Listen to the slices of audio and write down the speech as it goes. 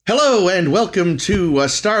Hello and welcome to A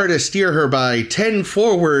Star to Steer Her by 10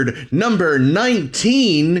 Forward, number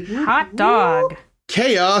 19. Hot dog.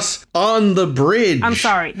 Chaos on the Bridge. I'm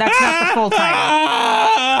sorry, that's not the full title.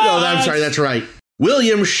 Oh, I'm sorry, that's right.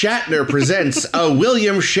 William Shatner Presents a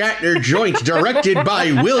William Shatner joint directed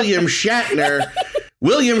by William Shatner.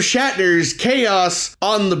 William Shatner's Chaos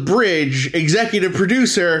on the Bridge, executive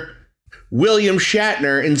producer, William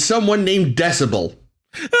Shatner and someone named Decibel.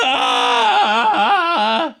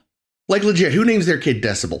 Like legit, who names their kid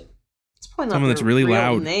Decibel? It's probably not someone their that's really real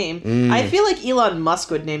loud. name. I feel like Elon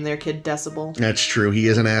Musk would name their kid Decibel. That's true, he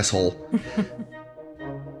is an asshole.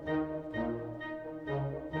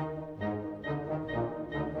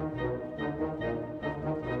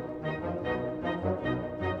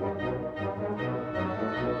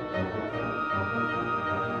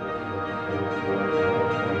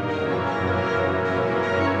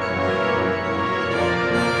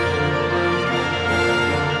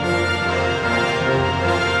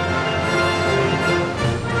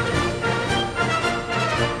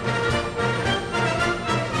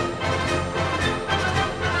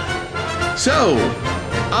 So,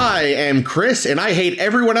 I am Chris, and I hate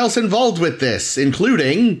everyone else involved with this,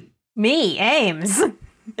 including... Me, Ames.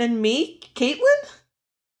 And me, Caitlin?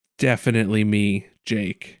 Definitely me,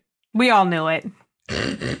 Jake. We all knew it.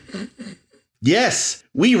 Yes,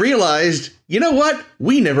 we realized, you know what?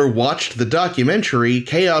 We never watched the documentary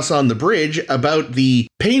Chaos on the Bridge about the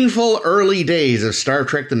painful early days of Star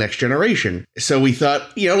Trek The Next Generation. So we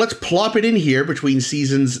thought, let's plop it in here between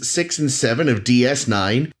seasons 6 and 7 of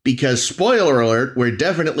DS9, because spoiler alert, we're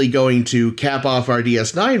definitely going to cap off our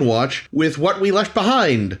DS9 watch with What We Left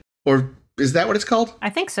Behind. Or is that what it's called? I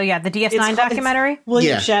think so, yeah. The DS9 documentary?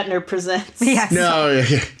 William Shatner Presents. Yes.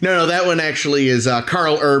 No, that one actually is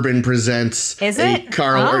Carl Urban Presents. Is it?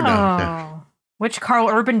 No. Which Carl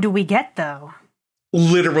Urban do we get, though?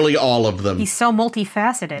 Literally all of them. He's so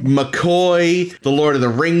multifaceted. McCoy, the Lord of the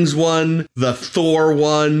Rings one, the Thor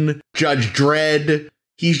one, Judge Dredd.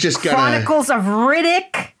 He's just got Chronicles of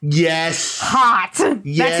Riddick? Yes. Hot.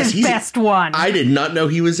 Yes, that's his best one. I did not know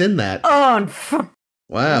he was in that. Umph.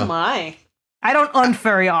 Wow. Oh my. I don't umph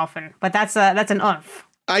very often, but that's an umph.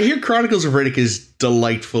 I hear Chronicles of Riddick is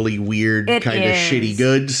delightfully weird, kind of shitty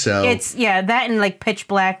good, so... It's, that and, like, Pitch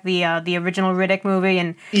Black, the original Riddick movie,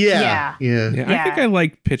 and... Yeah. I think I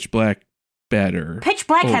like Pitch Black better. Pitch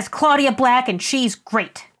Black has Claudia Black, and she's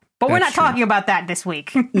great. But we're not That's true. talking about that this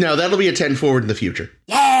week. No, that'll be a 10 Forward in the future.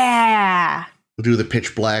 Yeah! We'll do the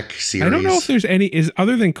Pitch Black series. I don't know if there's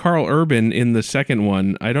other than Carl Urban in the second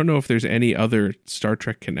one, I don't know if there's any other Star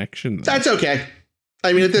Trek connection. That's okay.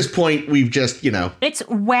 I mean, at this point, we've just, It's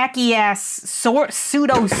wacky-ass,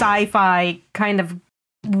 pseudo sci-fi kind of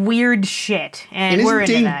weird shit, and we're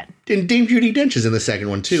into that. And Dame Judi Dench is in the second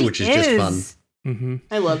one, too, which is just fun. Mm-hmm.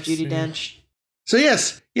 I love Judi Dench. So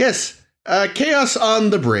yes, Chaos on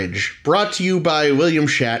the Bridge, brought to you by William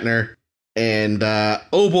Shatner, and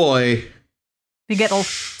oh boy... You get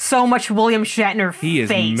so much William Shatner face. He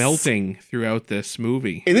is melting throughout this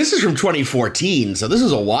movie. And this is from 2014, so this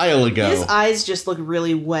is a while ago. His eyes just look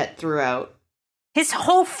really wet throughout. His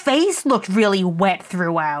whole face looked really wet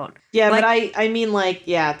throughout. Yeah, like, but I mean,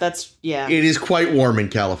 It is quite warm in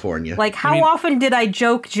California. Like, how often did I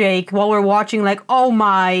joke, Jake, while we're watching, like, oh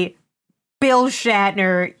my, Bill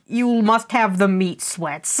Shatner, you must have the meat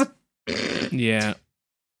sweats. Yeah.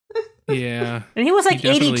 Yeah. And he was like He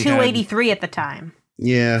 82, had- 83 at the time.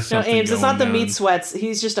 Yeah. No, Something Ames, it's not the going meat on. sweats.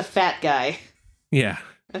 He's just a fat guy. Yeah.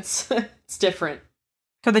 It's different.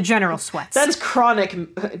 So the general sweats. That's chronic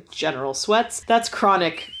general sweats. That's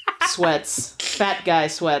chronic sweats. Fat guy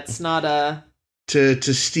sweats, not a... To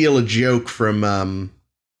steal a joke from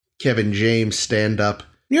Kevin James stand-up.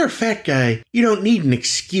 You're a fat guy. You don't need an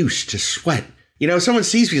excuse to sweat. Someone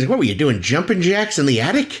sees me, he's like, what were you doing, jumping jacks in the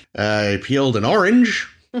attic? I peeled an orange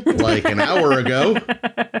like an hour ago.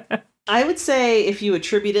 I would say if you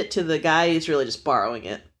attribute it to the guy, he's really just borrowing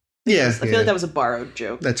it. Yeah. I feel like that was a borrowed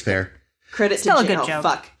joke. That's fair. Credit Still to a good Jim. joke. Oh,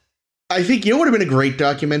 fuck. I think, what would have been a great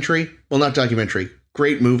documentary? Well, not documentary.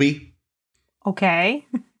 Great movie. Okay.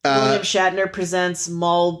 William Shatner Presents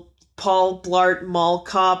Paul Blart Mall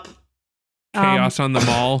Cop. Chaos on the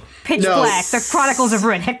Mall. Pitch Black, the Chronicles of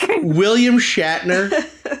Riddick. William Shatner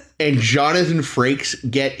and Jonathan Frakes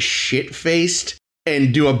get shit-faced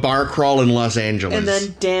and do a bar crawl in Los Angeles. And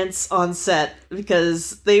then dance on set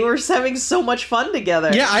because they were having so much fun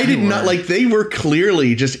together. Yeah, I did not, they were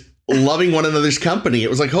clearly just loving one another's company. It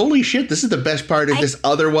was like, holy shit, this is the best part of this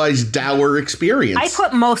otherwise dour experience. I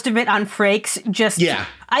put most of it on Frakes.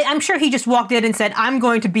 I'm sure he just walked in and said, I'm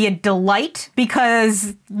going to be a delight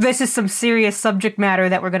because this is some serious subject matter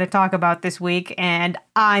that we're going to talk about this week, and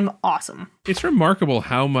I'm awesome. It's remarkable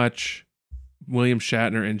how much William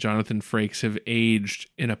Shatner and Jonathan Frakes have aged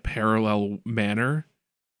in a parallel manner,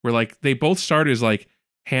 where like they both started as like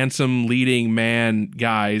handsome leading man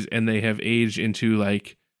guys, and they have aged into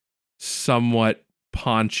like somewhat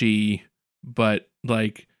paunchy, but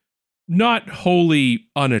like not wholly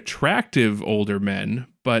unattractive older men,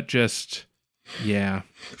 but just, yeah.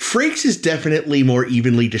 Frakes is definitely more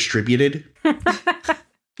evenly distributed.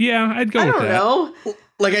 Yeah, I'd go with that. I don't know.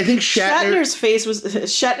 Like, I think Shatner's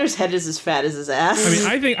head is as fat as his ass.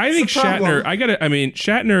 I mean, I think Shatner,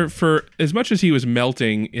 Shatner, for as much as he was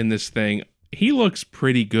melting in this thing, he looks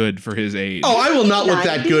pretty good for his age. Oh, I will not look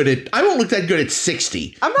that good I won't look that good at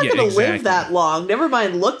 60. I'm not going to live that long. Never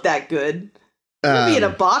mind look that good. I'll be in a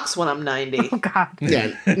box when I'm 90. Oh, God.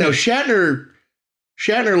 Yeah. No, Shatner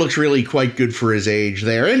looks really quite good for his age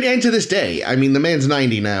there. And to this day. I mean, the man's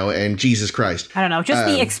 90 now, and Jesus Christ. I don't know. Just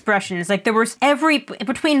the expressions. Like, there was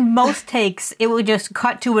between most takes, it would just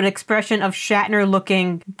cut to an expression of Shatner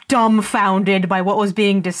looking dumbfounded by what was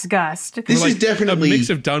being discussed. This is definitely a mix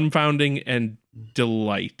of dumbfounding and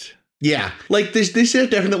delight. Yeah. Like, this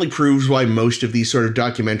definitely proves why most of these sort of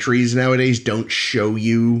documentaries nowadays don't show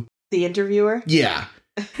you the interviewer? Yeah.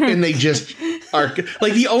 And they just are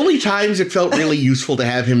like, the only times it felt really useful to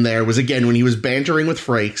have him there was, again, when he was bantering with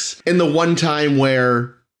Frakes, and the one time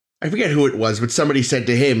where I forget who it was, but somebody said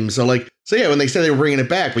to him, so yeah, when they said they were bringing it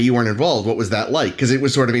back, but you weren't involved, what was that like? Because it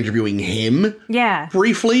was sort of interviewing him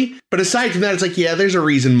briefly. But aside from that, it's like, yeah, there's a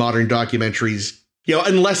reason modern documentaries,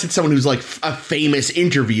 unless it's someone who's like a famous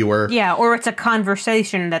interviewer. Yeah, or it's a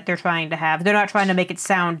conversation that they're trying to have. They're not trying to make it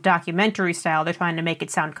sound documentary style. They're trying to make it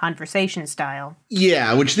sound conversation style.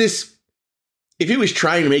 Yeah, which if it was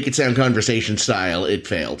trying to make it sound conversation style, it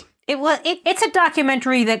failed. It's a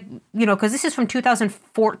documentary that, because this is from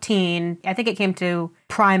 2014. I think it came to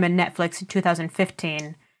Prime and Netflix in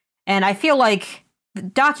 2015. And I feel like the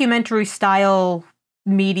documentary style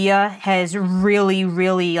media has really,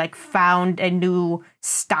 really found a new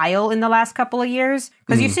style in the last couple of years,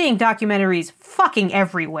 because you're seeing documentaries fucking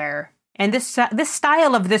everywhere, and this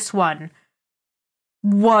style of this one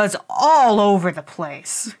was all over the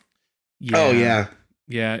place. Yeah. Oh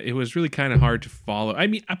yeah, it was really kind of hard to follow. I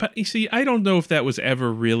mean, but you see, I don't know if that was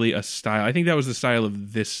ever really a style. I think that was the style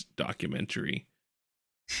of this documentary,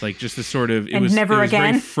 like just the sort of it was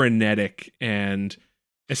very frenetic, and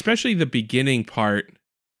especially the beginning part,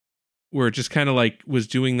 where it just kind of was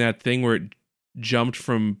doing that thing where it jumped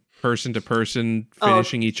from person to person,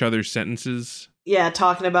 finishing each other's sentences. Yeah,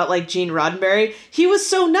 talking about Gene Roddenberry. He was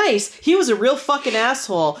so nice. He was a real fucking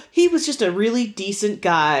asshole. He was just a really decent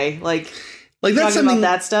guy. Like that's something about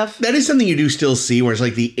that stuff. That is something you do still see, where it's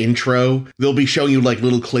like the intro, they'll be showing you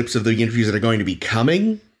little clips of the interviews that are going to be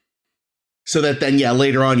coming, so that then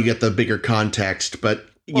later on you get the bigger context. But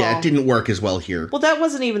yeah, it didn't work as well here. Well, that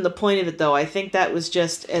wasn't even the point of it, though. I think that was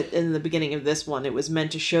just in the beginning of this one. It was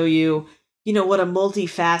meant to show you, what a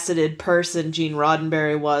multifaceted person Gene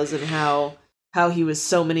Roddenberry was, and how he was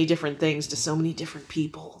so many different things to so many different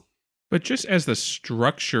people. But just as the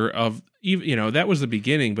structure of, that was the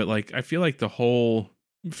beginning, but I feel like the whole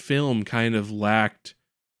film kind of lacked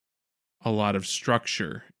a lot of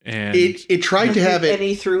structure. And it tried to have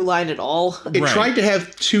any through line at all. It tried to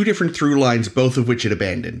have two different through lines, both of which it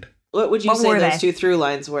abandoned. What would you say those two through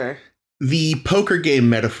lines were? The poker game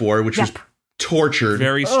metaphor, which was tortured.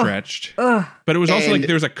 Very stretched. But it was also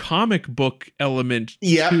there was a comic book element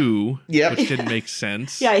too, which didn't make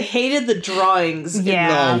sense. Yeah, I hated the drawings.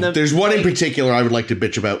 Yeah. There's one in particular I would like to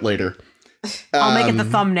bitch about later. I'll make it the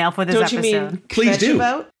thumbnail for this episode. Don't you mean please do.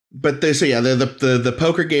 About? But the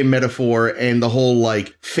poker game metaphor and the whole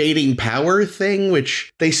fading power thing,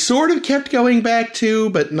 which they sort of kept going back to,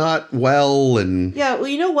 but not well. And yeah, well,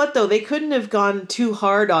 you know what though, they couldn't have gone too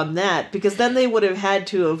hard on that, because then they would have had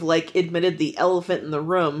to have admitted the elephant in the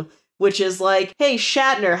room, which is hey,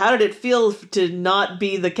 Shatner, how did it feel to not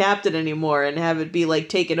be the captain anymore and have it be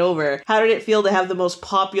taken over? How did it feel to have the most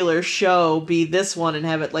popular show be this one and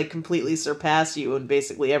have it completely surpass you in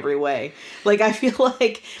basically every way? I feel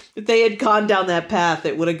if they had gone down that path,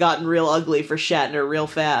 it would have gotten real ugly for Shatner real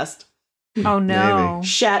fast. Oh no. Maybe.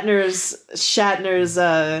 Shatner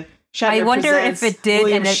I wonder Presents, if it did.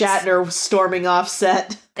 William Shatner storming off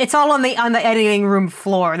set. It's all on the editing room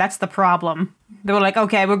floor. That's the problem. They were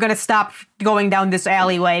okay, we're going to stop going down this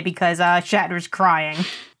alleyway because Shatner's crying.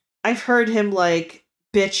 I've heard him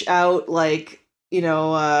bitch out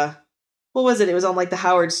what was it? It was on like the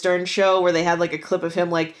Howard Stern show where they had like a clip of him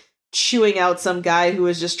like chewing out some guy who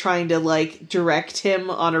was just trying to like direct him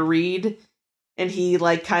on a read, and he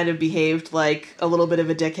like kind of behaved like a little bit of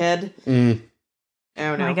a dickhead. I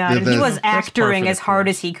don't know. Oh my god, and he was acting as hard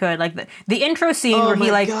as he could. Like the intro scene where he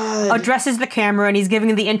like addresses the camera and he's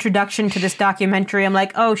giving the introduction to this documentary. I'm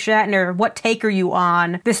like, oh, Shatner, what take are you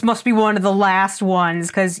on? This must be one of the last ones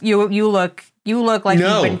because you look like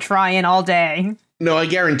you've been trying all day. No, I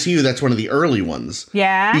guarantee you that's one of the early ones.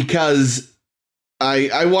 Yeah, because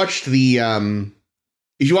I watched the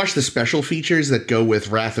if you watch the special features that go with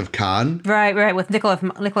Wrath of Khan, right, with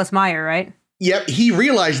Nicholas Meyer, right? Yep, he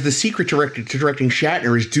realized the secret to directing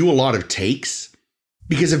Shatner is do a lot of takes,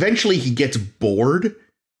 because eventually he gets bored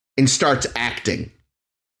and starts acting.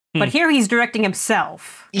 But here he's directing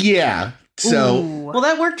himself. Yeah, so... Ooh. Well,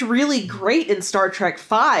 that worked really great in Star Trek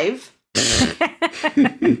V.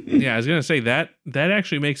 Yeah, I was gonna say that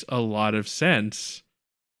actually makes a lot of sense.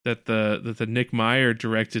 That the Nick Meyer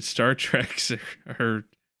directed Star Treks are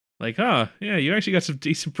like, yeah, you actually got some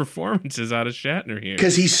decent performances out of Shatner here.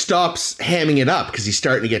 Because he stops hamming it up because he's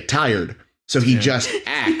starting to get tired. So he just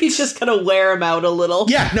acts. He's just gonna wear him out a little.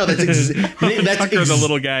 Yeah, no, that's the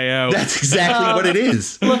little guy out. That's exactly what it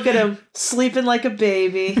is. Look at him, sleeping like a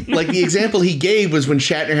baby. Like the example he gave was when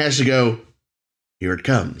Shatner has to go, here it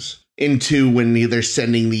comes, into when they're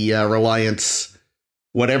sending the Reliance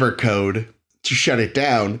whatever code to shut it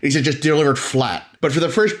down. He said just delivered flat. But for the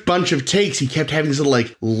first bunch of takes, he kept having this little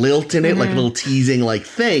like lilt in it, like a little teasing like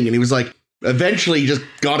thing. And he was like, eventually he just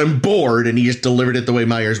got him bored and he just delivered it the way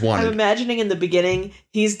Myers wanted. I'm imagining in the beginning,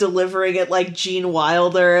 he's delivering it like Gene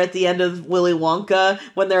Wilder at the end of Willy Wonka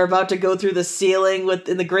when they're about to go through the ceiling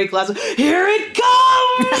in the great glass. Here it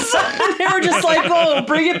comes! And they were just like, oh,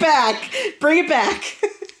 bring it back. Bring it back.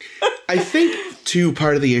 I think, too,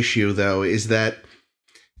 part of the issue, though, is that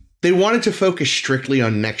they wanted to focus strictly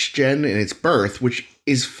on Next Gen and its birth, which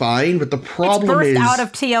is fine, but the problem is... It's birthed out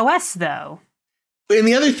of TOS, though. And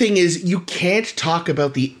the other thing is, you can't talk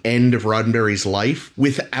about the end of Roddenberry's life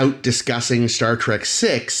without discussing Star Trek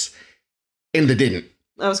VI, and they didn't.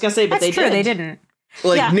 I was going to say, but That's they true, did. they didn't.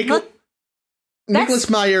 Like, Yeah,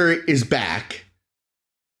 Nicholas Meyer is back.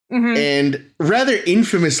 And rather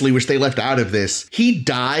infamously, which they left out of this, he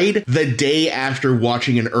died the day after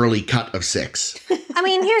watching an early cut of 6. I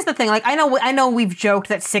mean, here's the thing. Like, I know we've joked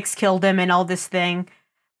that 6 killed him and all this thing.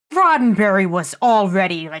 Roddenberry was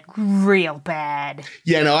already, like, real bad.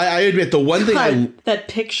 Yeah, no, I admit the one thing that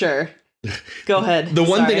picture. Go ahead. The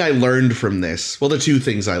one thing I learned from this, well, the two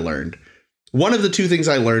things I learned. One of the two things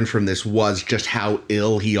I learned from this was just how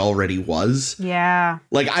ill he already was. Yeah.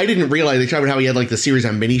 Like, I didn't realize, they talked about how he had, like, the series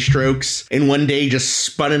on mini strokes, and one day just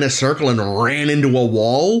spun in a circle and ran into a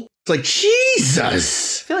wall. It's like,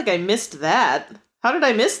 Jesus! I feel like I missed that. How did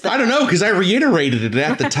I miss that? I don't know, because I reiterated it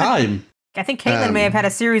at the time. I think Caitlin may have had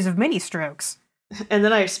a series of mini strokes. And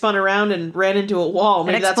then I spun around and ran into a wall.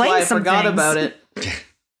 Maybe that's why I forgot about it.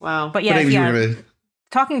 Wow. But yeah.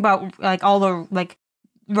 Talking about, like, all the, like,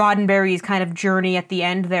 Roddenberry's kind of journey at the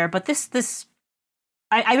end there, but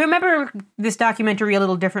I remember this documentary a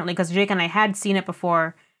little differently because Jake and I had seen it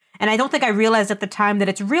before, and I don't think I realized at the time that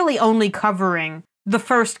it's really only covering the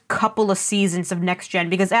first couple of seasons of Next Gen,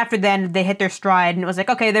 because after then they hit their stride and it was like,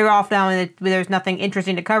 okay, they're off now and there's nothing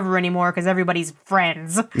interesting to cover anymore because everybody's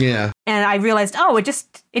friends. Yeah. And I realized,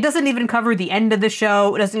 it doesn't even cover the end of the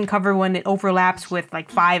show. It doesn't cover when it overlaps with like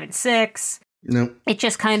 5 and 6. No. It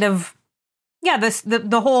just kind of... Yeah,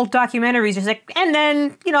 the whole documentary is just like, and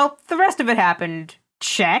then, the rest of it happened.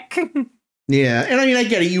 Check. Yeah, and I mean, I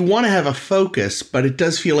get it. You want to have a focus, but it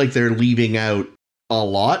does feel like they're leaving out a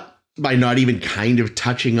lot by not even kind of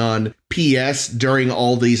touching on P.S. During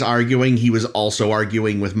all these arguing, he was also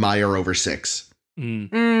arguing with Meyer over 6.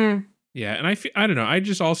 Yeah, and I don't know. I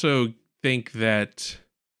just also think that,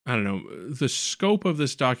 I don't know, the scope of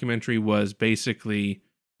this documentary was basically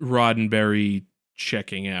Roddenberry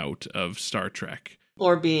checking out of Star Trek.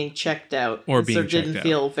 Or being checked out. Or being checked out. Didn't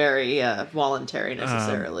feel very voluntary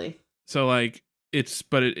necessarily. So like, it's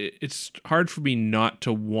hard for me not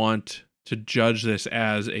to want to judge this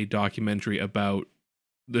as a documentary about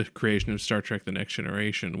the creation of Star Trek: The Next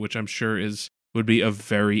Generation, which I'm sure would be a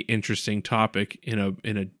very interesting topic in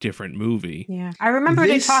a different movie. Yeah. I remember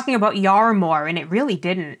they talking about Yarmore, and it really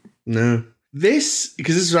didn't. No. Because this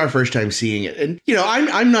is our first time seeing it. And,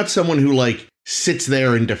 I'm not someone who, like, sits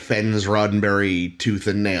there and defends Roddenberry tooth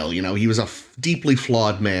and nail. He was a deeply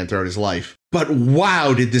flawed man throughout his life. But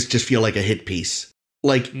wow, did this just feel like a hit piece.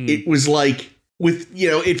 Like, it was like,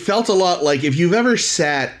 it felt a lot like if you've ever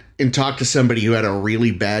sat and talked to somebody who had a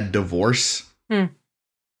really bad divorce,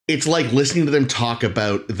 it's like listening to them talk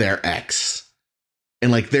about their ex.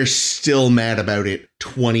 And like they're still mad about it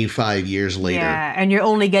 25 years later. Yeah, and you're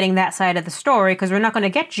only getting that side of the story because we're not going to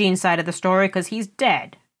get Gene's side of the story because he's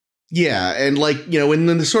dead. Yeah, and like, and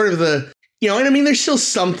then the sort of the, and I mean, there's still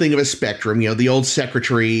something of a spectrum. The old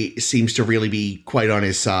secretary seems to really be quite on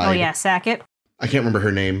his side. Oh, yeah, Sackett. I can't remember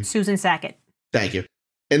her name. Susan Sackett. Thank you.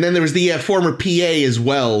 And then there was the former PA as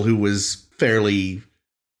well, who was fairly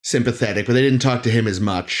sympathetic, but they didn't talk to him as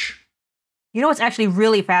much. You know what's actually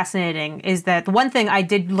really fascinating is that the one thing I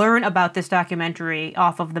did learn about this documentary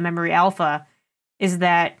off of the Memory Alpha is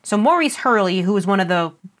that, so Maurice Hurley, who was one of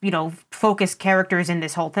the, focus characters in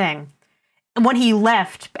this whole thing, when he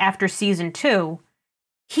left after season 2,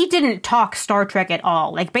 he didn't talk Star Trek at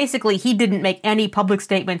all. Like, basically, he didn't make any public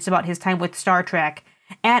statements about his time with Star Trek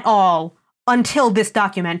at all until this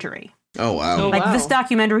documentary. Oh, wow. This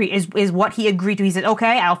documentary is what he agreed to. He said,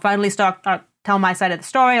 okay, I'll finally start tell my side of the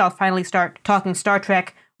story. I'll finally start talking Star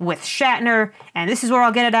Trek with Shatner, and this is where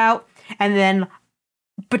I'll get it out. And then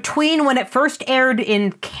between when it first aired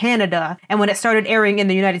in Canada and when it started airing in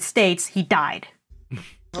the United States, he died.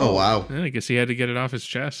 Oh, wow. I guess he had to get it off his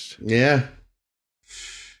chest. Yeah.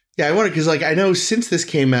 Yeah, I wonder, because, I know since this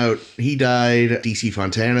came out, he died. DC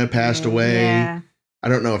Fontana passed away. Yeah. I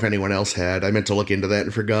don't know if anyone else had. I meant to look into that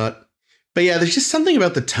and forgot. But yeah, there's just something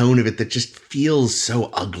about the tone of it that just feels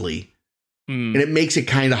so ugly. And it makes it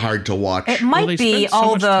kind of hard to watch. It might be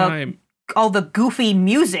all the goofy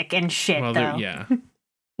music and shit, though. Yeah.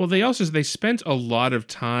 Well, they spent a lot of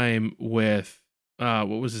time with, what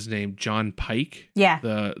was his name? John Pike? Yeah.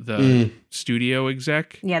 The studio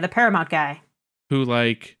exec? Yeah, the Paramount guy. Who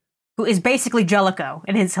is basically Jellicoe,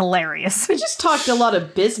 and it's hilarious. He just talked a lot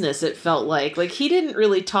of business, it felt like. Like, he didn't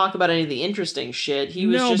really talk about any of the interesting shit. He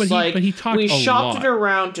was he talked we a shopped lot. it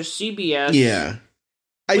around to CBS. Yeah.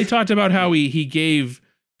 He talked about how he gave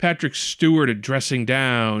Patrick Stewart a dressing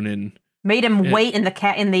down and made him wait in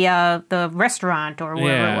the restaurant or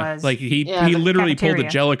wherever it was. Like he literally cafeteria. pulled a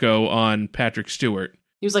Jellicoe on Patrick Stewart.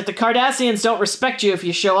 He was like, the Cardassians don't respect you if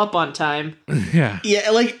you show up on time. Yeah.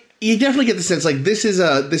 Yeah, like, you definitely get the sense, like, this is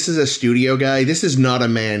a studio guy. This is not a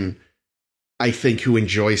man, I think, who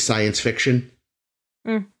enjoys science fiction.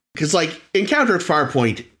 Because, like, Encounter at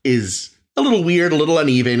Farpoint is a little weird, a little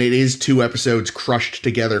uneven. It is 2 episodes crushed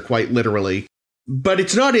together, quite literally. But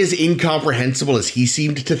it's not as incomprehensible as he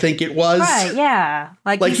seemed to think it was. Right, yeah.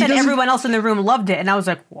 Like he said everyone else in the room loved it, and I was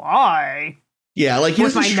like, why? Yeah, like, he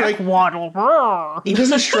doesn't strike... He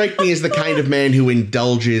doesn't strike me as the kind of man who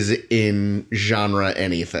indulges in genre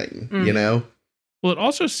anything, you know? Well, it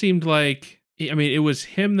also seemed like, I mean, it was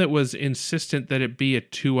him that was insistent that it be a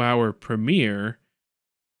 2-hour premiere,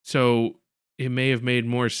 so it may have made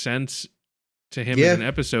more sense to him as an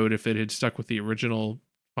episode if it had stuck with the original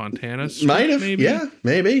Fontana script, might have, maybe. Yeah,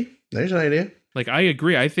 maybe. There's an idea. Like, I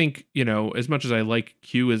agree. I think, as much as I like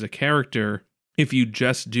Q as a character, if you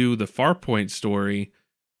just do the Farpoint story,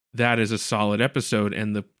 that is a solid episode,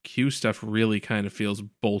 and the Q stuff really kind of feels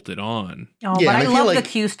bolted on. Oh, yeah, but I love the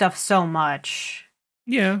Q stuff so much.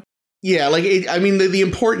 Yeah. Yeah, like, the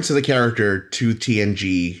importance of the character to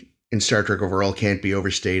TNG and Star Trek overall can't be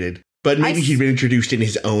overstated. But maybe he'd been introduced in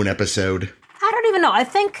his own episode. I don't even know. I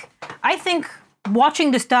think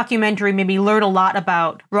watching this documentary made me learn a lot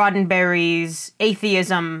about Roddenberry's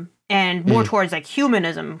atheism and more towards like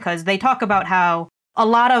humanism, because they talk about how a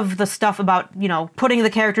lot of the stuff about, putting the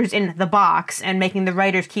characters in the box and making the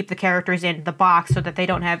writers keep the characters in the box so that they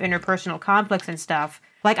don't have interpersonal conflicts and stuff.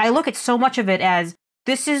 Like, I look at so much of it as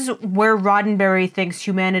this is where Roddenberry thinks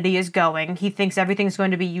humanity is going. He thinks everything's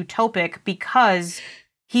going to be utopic because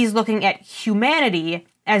he's looking at humanity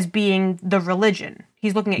as being the religion.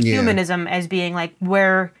 He's looking at humanism as being like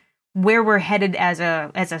where we're headed as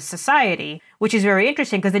a society, which is very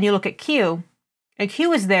interesting because then you look at Q, and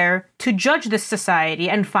Q is there to judge this society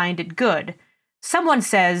and find it good. Someone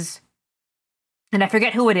says, and I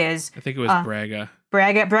forget who it is. I think it was Braga.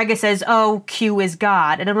 Braga says, "Oh, Q is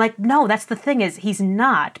God," and I'm like, no, that's the thing is he's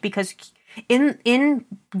not, because in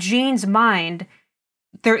Gene's mind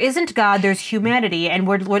there isn't God, there's humanity, and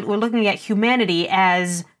we're looking at humanity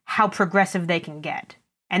as how progressive they can get,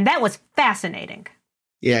 and that was fascinating.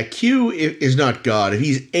 Yeah, Q is not God. If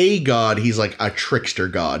he's a God, he's like a trickster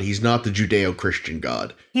God. He's not the Judeo-Christian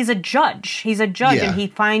God. He's a judge. And he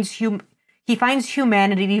finds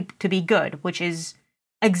humanity to be good, which is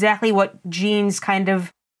exactly what Gene's kind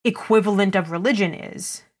of equivalent of religion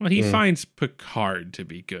is. Well, he finds Picard to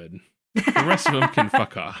be good. The rest of them can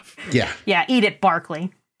fuck off. Yeah. Yeah, eat it,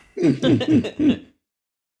 Barclay. No,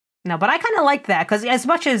 but I kind of like that, because as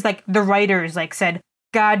much as like the writers like said,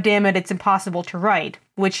 God damn it, it's impossible to write,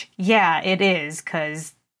 which, yeah, it is,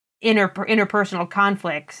 because interpersonal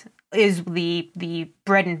conflict is the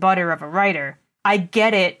bread and butter of a writer. I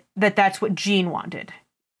get it that that's what Gene wanted.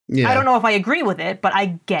 Yeah. I don't know if I agree with it, but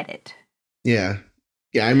I get it. Yeah.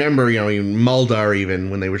 Yeah, I remember, even Muldar, even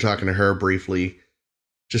when they were talking to her briefly,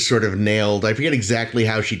 just sort of nailed. I forget exactly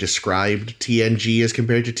how she described TNG as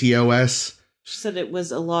compared to TOS. She said it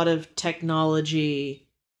was a lot of technology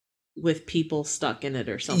with people stuck in it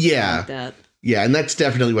or something like that. Yeah, and that's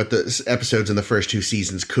definitely what the episodes in the first 2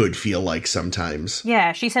 seasons could feel like sometimes.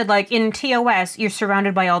 Yeah, she said, like, in TOS, you're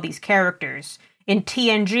surrounded by all these characters. In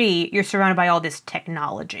TNG, you're surrounded by all this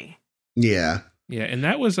technology. Yeah. Yeah, and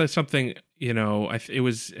that was something, I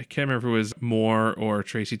can't remember if it was Moore or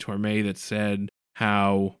Tracy Torme that said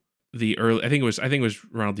how the early, I think it was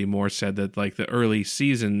Ronald D. Moore said that, like, the early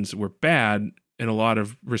seasons were bad in a lot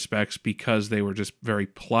of respects because they were just very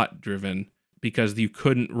plot driven, because you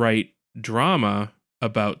couldn't write drama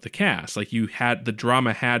about the cast. Like, the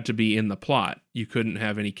drama had to be in the plot. You couldn't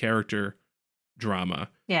have any character drama.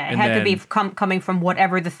 Yeah, it had to be coming from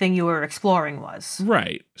whatever the thing you were exploring was.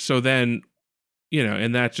 Right. So then,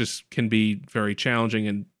 and that just can be very challenging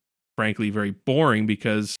and frankly very boring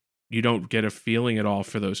because you don't get a feeling at all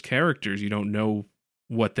for those characters. You don't know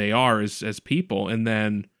what they are as people. And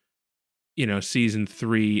then, season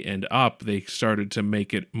 3 and up, they started to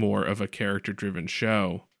make it more of a character-driven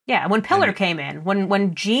show. Yeah, when Pillar came in,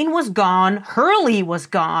 when Gene was gone, Hurley was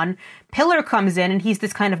gone, Pillar comes in and he's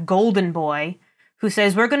this kind of golden boy who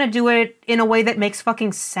says, we're going to do it in a way that makes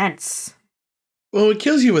fucking sense. Well, what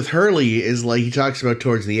kills you with Hurley is, like, he talks about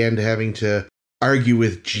towards the end having to argue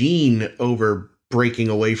with Gene over breaking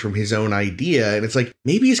away from his own idea. And it's like,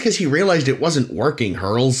 maybe it's because he realized it wasn't working,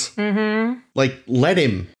 Hurls. Mm-hmm. Like, let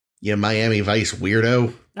him, you Miami Vice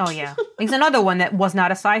weirdo. Oh, yeah. He's another one that was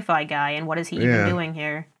not a sci-fi guy. And what is he even doing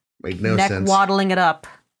here? Made no sense. Waddling it up.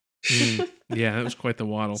 Yeah, that was quite the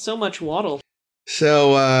waddle. So much waddle.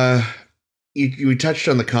 So, we touched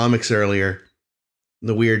on the comics earlier.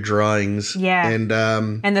 The weird drawings. Yeah. And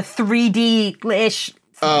the 3D-ish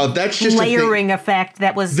that's just layering effect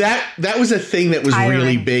that was that was a thing that was tiring.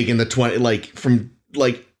 Really big in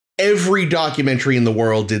the every documentary in the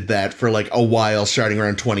world did that for like a while starting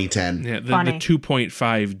around 2010. Yeah, the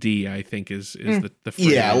 2.5D I think is the phrase.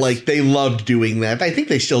 Yeah, like they loved doing that. I think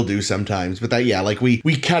they still do sometimes, but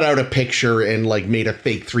we cut out a picture and like made a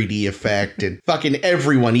fake 3D effect, and fucking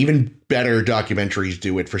everyone, even better documentaries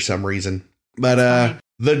do it for some reason. But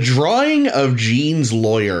the drawing of Gene's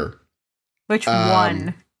lawyer, which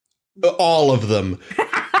one? All of them.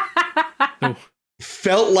 Oh.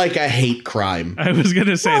 Felt like a hate crime. I was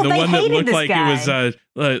gonna say the one that looked like guy. It was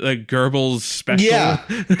a Goebbels special. Yeah,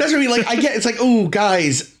 that's what I mean. Like, I get it's like, ooh,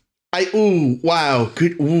 guys, wow,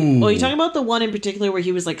 good. Ooh. Well, you're talking about the one in particular where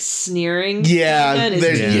he was like sneering. Yeah,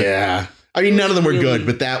 yeah. I mean, none of them were good,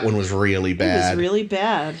 but that one was really bad. It was really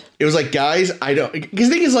bad. It was like, guys, I don't. Because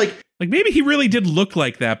the thing is, like maybe he really did look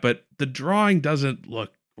like that, but the drawing doesn't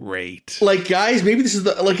look great. Like, guys, maybe this is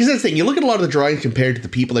because that's the thing. You look at a lot of the drawings compared to the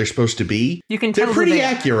people they're supposed to be. You can tell they're pretty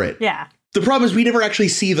accurate. Yeah. The problem is we never actually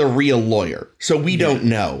see the real lawyer, so we don't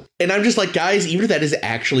know. And I'm just like, guys, even if that is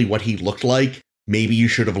actually what he looked like, maybe you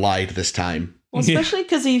should have lied this time. Well, especially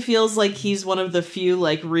because he feels like he's one of the few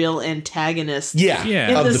like real antagonists. Yeah,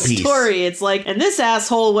 in of the piece. Story. It's like, and this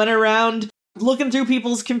asshole went around looking through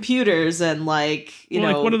people's computers and like,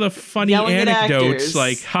 like one of the funny anecdotes,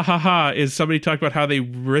 like ha ha ha, is somebody talked about how they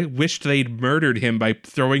wished they'd murdered him by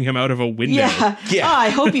throwing him out of a window. Yeah. Oh, I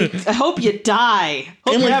hope you die.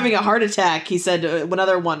 Hope you're having a heart attack. He said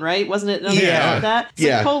another one, right? Wasn't it another one like that? It's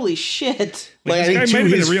like, holy shit. Like, this guy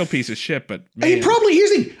might have been a real piece of shit, but man. He probably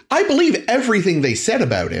isn't. I believe everything they said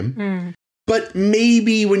about him, but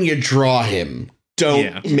maybe when you draw him,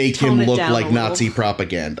 don't make him look like Nazi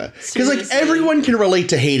propaganda. Because like everyone can relate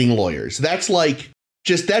to hating lawyers. That's like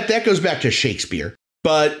just that goes back to Shakespeare.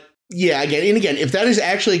 But yeah, again, if that is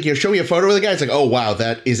actually, show me a photo of the guy, it's like, oh wow,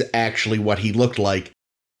 that is actually what he looked like.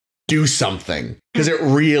 Do something. Because it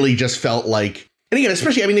really just felt like, and again,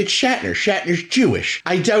 especially, I mean, it's Shatner. Shatner's Jewish.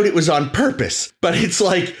 I doubt it was on purpose, but it's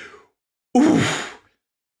like, oof.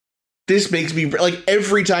 This makes me, like,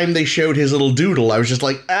 every time they showed his little doodle, I was just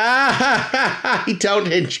like, I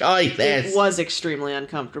don't enjoy this. It was extremely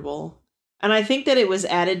uncomfortable. And I think that it was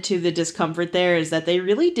added to the discomfort there is that they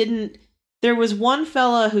really didn't. There was one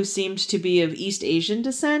fella who seemed to be of East Asian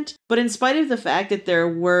descent, but in spite of the fact that there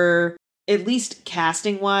were, at least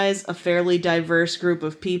casting-wise, a fairly diverse group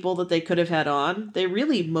of people that they could have had on, they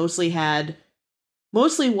really mostly had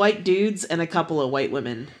white dudes and a couple of white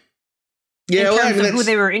women. Yeah, in terms of who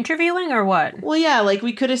they were interviewing or what? Well, yeah, like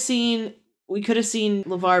we could have seen We could have seen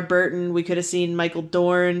LeVar Burton. We could have seen Michael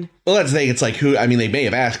Dorn. Well, that's the thing. It's like who, I mean, they may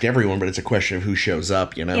have asked everyone, but it's a question of who shows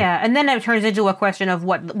up, you know? Yeah, and then it turns into a question of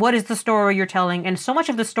what is the story you're telling? And so much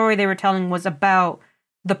of the story they were telling was about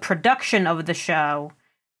the production of the show,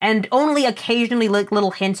 and only occasionally like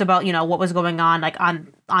little hints about, you know, what was going on, like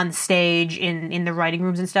on stage in the writing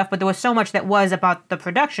rooms and stuff. But there was so much that was about the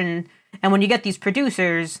production. And when you get these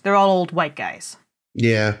producers, they're all old white guys.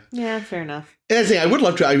 Yeah. Yeah, fair enough. And I say, I would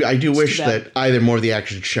love to, I do wish that either more of the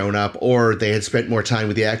actors had shown up or they had spent more time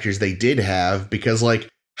with the actors they did have, because, like,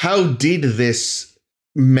 how did this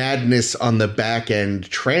madness on the back end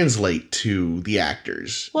translate to the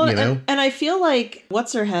actors? Well, you know? and I feel like,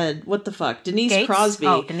 what's her head? What the fuck? Denise Gates? Crosby.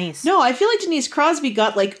 Oh, Denise. No, I feel like Denise Crosby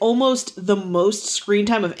got, like, almost the most screen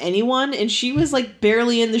time of anyone, and she was, like,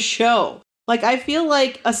 barely in the show. Like, I feel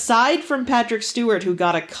like, aside from Patrick Stewart, who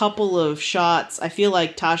got a couple of shots, I feel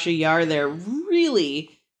like Tasha Yar there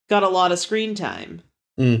really got a lot of screen time.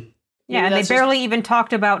 Mm. Yeah, and they barely even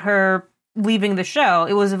talked about her leaving the show.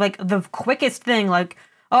 It was, like, the quickest thing, like,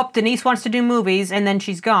 oh, Denise wants to do movies, and then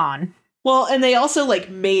she's gone. Well, and they also, like,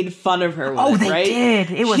 made fun of her with it, they right?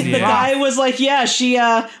 did. It was The guy was like, yeah, she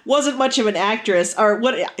wasn't much of an actress, or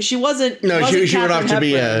what, she wasn't... No, she went off to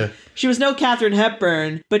be a... She was no Katharine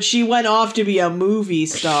Hepburn, but she went off to be a movie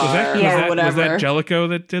star or whatever. Was that Jellicoe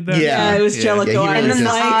that did that? Yeah, it was Jellicoe. Yeah, and then the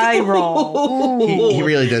eye roll. He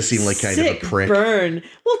really does seem like kind of a prick. Burn.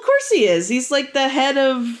 Well, of course he is. He's like the head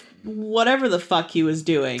of whatever the fuck he was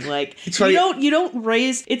doing. Like, you don't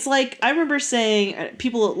raise. It's like, I remember saying,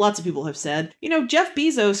 lots of people have said, you know, Jeff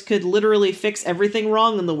Bezos could literally fix everything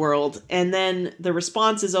wrong in the world, and then the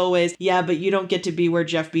response is always, yeah, but you don't get to be where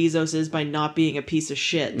Jeff Bezos is by not being a piece of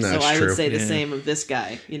shit. No, so I true. would say the same of this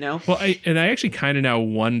guy, you know? Well, I actually kind of now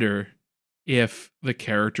wonder if the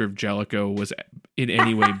character of Jellicoe was in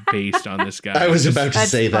any way based on this guy. I was about to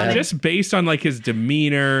say that. Just based on, like, his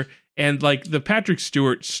demeanor. And, like, the Patrick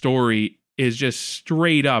Stewart story is just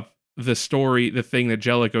straight up the thing that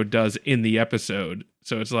Jellicoe does in the episode.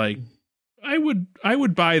 So it's like, I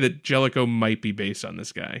would buy that Jellicoe might be based on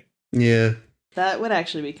this guy. Yeah. That would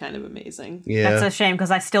actually be kind of amazing. Yeah. That's a shame, because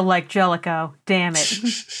I still like Jellicoe. Damn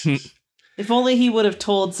it. If only he would have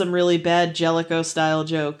told some really bad Jellicoe-style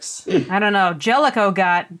jokes. I don't know. Jellicoe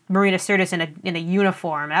got Marina Sirtis in a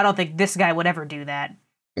uniform. I don't think this guy would ever do that.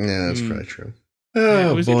 Yeah, that's probably true. Yeah,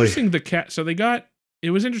 Oh, it was boy. interesting. It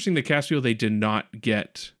was interesting the cast people they did not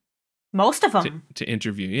get Most of them. to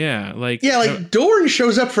interview. Yeah, like Dorn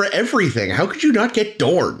shows up for everything. How could you not get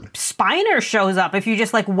Dorn? Spiner shows up if you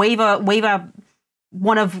just like wave a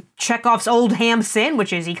one of Chekhov's old ham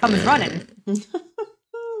sandwiches. He comes running.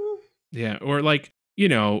 yeah, or like, you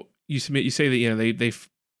know, you say that, you know,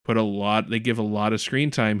 they give a lot of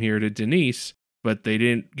screen time here to Denise. But they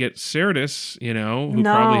didn't get Sirtis, you know, who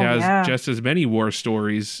probably has just as many war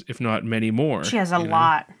stories, if not many more. She has a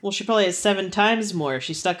lot. Well, she probably has 7 times more.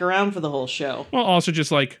 She stuck around for the whole show. Well, also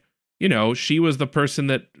just like, you know, she was the person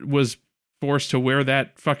that was forced to wear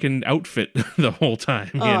that fucking outfit the whole time,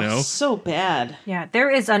 you know? So bad. Yeah, there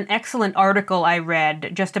is an excellent article I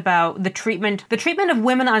read just about the treatment of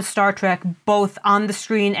women on Star Trek, both on the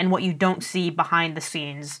screen and what you don't see behind the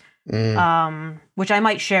scenes. Which I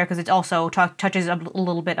might share because it also touches a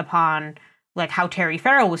little bit upon like how Terry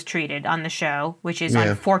Farrell was treated on the show, which is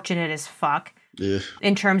unfortunate as fuck. Ugh.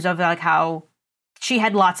 In terms of like how she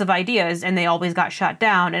had lots of ideas and they always got shot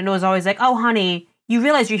down, and it was always like, oh honey, you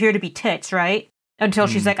realize you're here to be tits, right? Until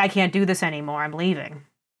she's like, I can't do this anymore, I'm leaving.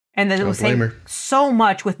 And then it was so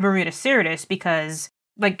much with Marina Sirtis because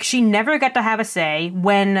like she never got to have a say.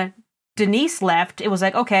 When Denise left, it was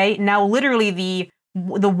like, okay, now literally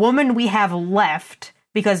the woman we have left,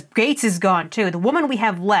 because Gates is gone too, the woman we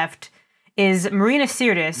have left is Marina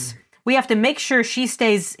Sirtis. We have to make sure she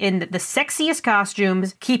stays in the sexiest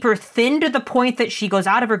costumes, keep her thin to the point that she goes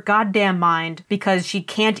out of her goddamn mind because she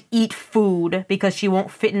can't eat food because she won't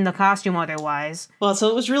fit in the costume otherwise. Well, so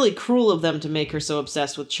it was really cruel of them to make her so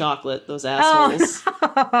obsessed with chocolate, those assholes.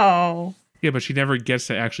 Oh. Yeah, but she never gets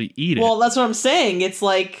to actually eat it. Well, that's what I'm saying. It's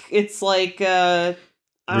like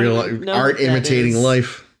Real art imitating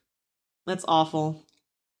life. That's awful.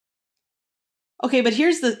 Okay, but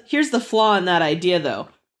here's the flaw in that idea, though.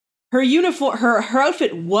 Her uniform, her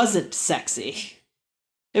outfit wasn't sexy.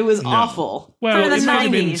 It was awful. Well, for the it might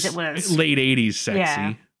have been 90s, it was late 80s sexy.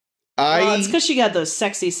 Yeah. It's because she got those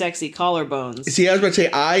sexy collarbones. See, I was about to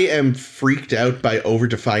say, I am freaked out by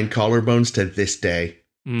overdefined collarbones to this day.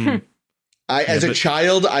 As a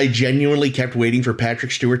child, I genuinely kept waiting for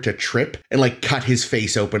Patrick Stewart to trip and like cut his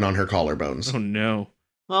face open on her collarbones. Oh no.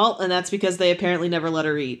 Well, and that's because they apparently never let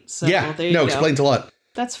her eat. So yeah, there you go. Explains a lot.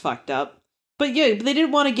 That's fucked up. But yeah, they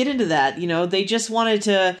didn't want to get into that, you know. They just wanted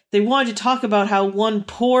to talk about how one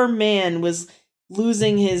poor man was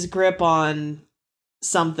losing his grip on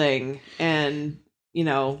something, and, you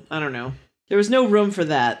know, I don't know. There was no room for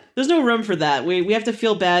that. There's no room for that. We have to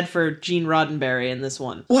feel bad for Gene Roddenberry in this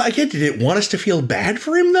one. Well, again, did it want us to feel bad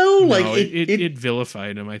for him, though? No, Like it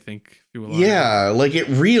vilified him, I think. Through a lot yeah, like it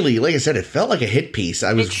really, like I said, it felt like a hit piece.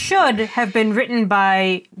 It should have been written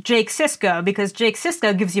by Jake Sisko, because Jake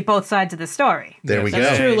Sisko gives you both sides of the story. There we go.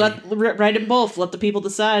 That's true. Write them both. Let the people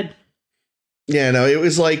decide. Yeah, no, it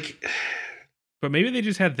was like... But maybe they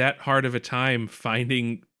just had that hard of a time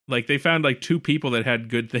finding... Like, they found, like, 2 people that had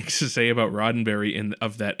good things to say about Roddenberry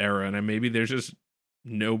of that era, and maybe there's just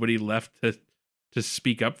nobody left to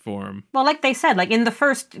speak up for him. Well, like they said, like, in the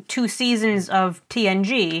first 2 seasons of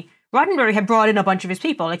TNG, Roddenberry had brought in a bunch of his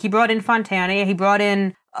people. Like, he brought in Fontana, he brought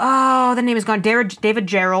in, the name is gone, David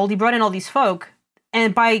Gerald, he brought in all these folk,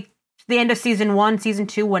 and by the end of season 1, season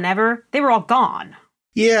 2, whenever, they were all gone.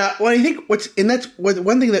 Yeah, well, I think that's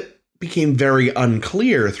one thing that became very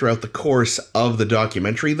unclear throughout the course of the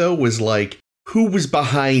documentary, though, was like, who was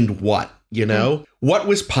behind what, you know? What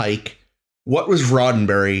was Pike? What was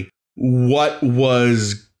Roddenberry? What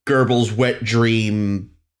was Goebbels' wet dream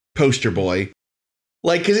poster boy?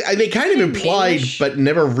 Like, because they kind of implied, but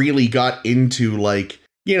never really got into, like,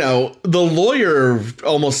 you know, the lawyer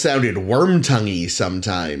almost sounded worm-tonguey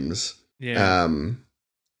sometimes. Yeah. And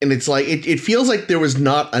it's like, it feels like there was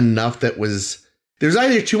not enough that was... There's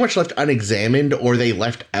either too much left unexamined or they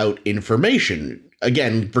left out information.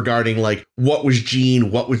 Again, regarding, like, what was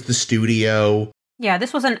Gene, what was the studio. Yeah,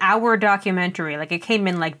 this was an hour documentary. Like, it came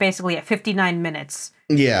in, like, basically at 59 minutes.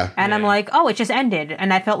 Yeah. And I'm like, oh, it just ended.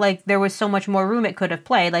 And I felt like there was so much more room it could have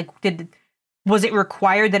played. Like, was it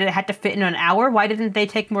required that it had to fit in an hour? Why didn't they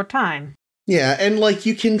take more time? Yeah, and, like,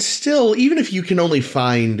 you can still, even if you can only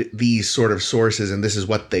find these sort of sources and this is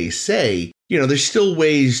what they say, you know, there's still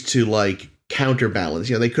ways to, like, counterbalance.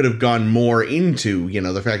 You know, they could have gone more into, you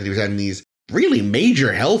know, the fact that he was having these really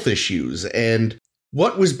major health issues and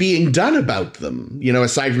what was being done about them, you know,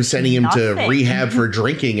 aside from sending him to rehab for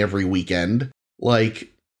drinking every weekend.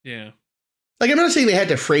 Like, yeah. Like, I'm not saying they had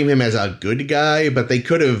to frame him as a good guy, but they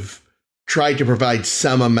could have tried to provide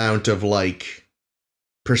some amount of, like,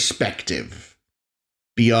 perspective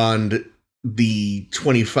beyond the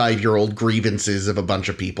 25-year-old grievances of a bunch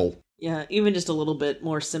of people. Yeah, even just a little bit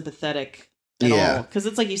more sympathetic at all. Because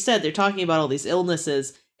it's like you said, they're talking about all these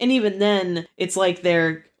illnesses. And even then, it's like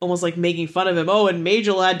they're almost like making fun of him. Oh, and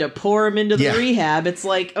Majel had to pour him into the rehab. It's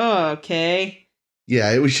like, oh, okay.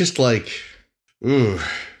 Yeah, it was just like, ooh.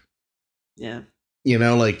 Yeah. You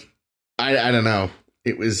know, like, I don't know.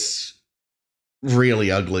 It was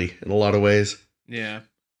really ugly in a lot of ways. Yeah.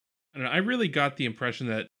 I don't know. I really got the impression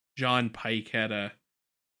that John Pike had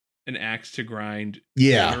an axe to grind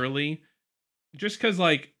early. Just because,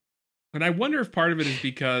 like, and I wonder if part of it is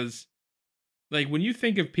because, like, when you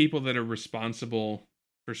think of people that are responsible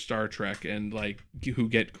for Star Trek and, like, who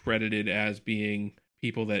get credited as being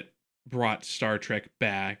people that brought Star Trek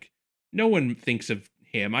back, no one thinks of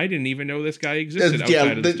him. I didn't even know this guy existed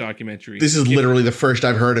outside of this documentary. This is literally the first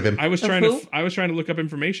I've heard of him. I was trying to look up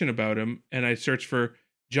information about him, and I searched for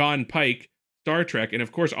John Pike, Star Trek, and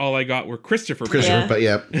of course all I got were Christopher, but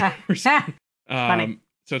yeah.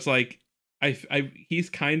 So it's like he's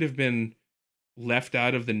kind of been left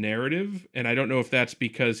out of the narrative, and I don't know if that's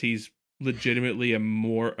because he's legitimately a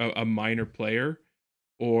minor player,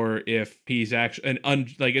 or if he's actually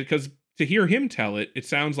because to hear him tell it, it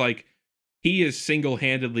sounds like he is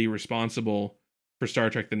single-handedly responsible for Star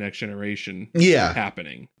Trek: The Next Generation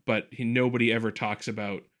happening, but nobody ever talks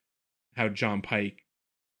about how John Pike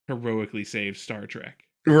heroically saved Star Trek.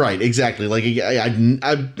 Right, exactly. Like,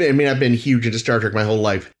 I've been huge into Star Trek my whole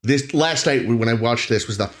life. This last night when I watched this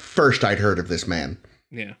was the first I'd heard of this man.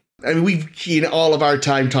 Yeah. I mean, we've, in all of our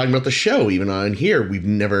time talking about the show, even on here, we've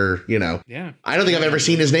never, you know. Yeah. I don't think I've ever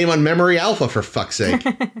seen his name on Memory Alpha, for fuck's sake.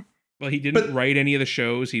 Well, he didn't write any of the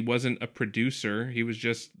shows. He wasn't a producer. He was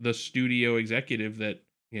just the studio executive that,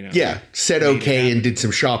 you know. Yeah, said okay and did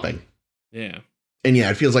some shopping. Yeah. And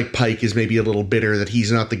yeah, it feels like Pike is maybe a little bitter that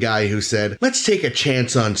he's not the guy who said, let's take a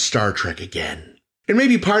chance on Star Trek again. And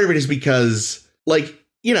maybe part of it is because, like,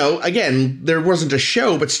 you know, again, there wasn't a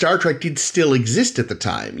show, but Star Trek did still exist at the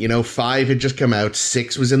time. You know, 5 had just come out,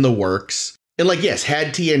 6 was in the works. And, like, yes, had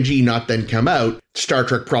TNG not then come out, Star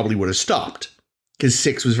Trek probably would have stopped. Because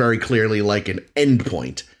 6 was very clearly like an end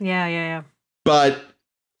point. Yeah. But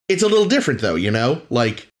it's a little different, though, you know?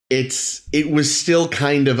 Like, it was still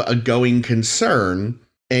kind of a going concern.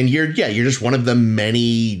 And you're just one of the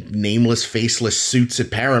many nameless, faceless suits at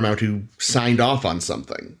Paramount who signed off on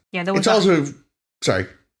something. Yeah, there was sorry.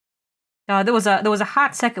 There was a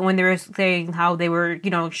hot second when they were saying how they were,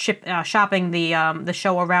 shopping the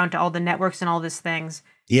show around to all the networks and all these things.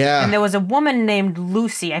 Yeah. And there was a woman named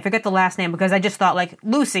Lucy. I forget the last name because I just thought like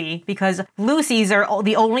Lucy, because Lucys are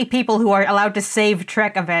the only people who are allowed to save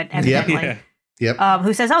Trek event, evidently. Yeah. Yep.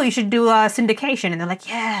 Who says, "Oh, you should do syndication," and they're like,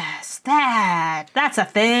 "Yes, that's a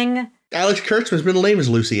thing." Alex Kurtzman's middle name is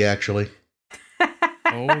Lucy, actually.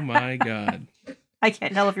 Oh my god. I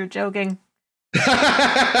can't tell if you're joking.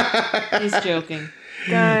 He's joking.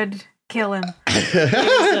 Good. Kill him.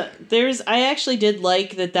 I actually did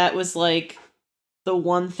like that was like the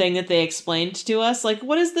one thing that they explained to us. Like,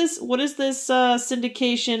 what is this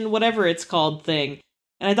syndication, whatever it's called thing?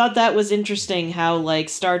 And I thought that was interesting how like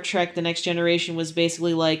Star Trek The Next Generation was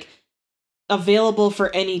basically like available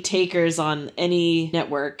for any takers on any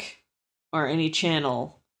network or any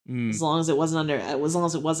channel. As long as it wasn't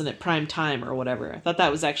at prime time or whatever. I thought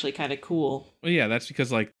that was actually kind of cool. Well, yeah, that's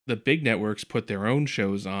because like the big networks put their own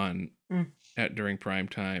shows on during prime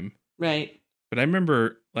time. Right. But I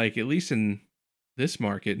remember like at least in this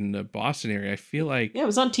market in the Boston area, I feel like it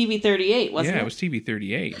was on TV 38, wasn't it? Yeah, it was TV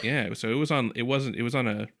 38. Yeah, so it wasn't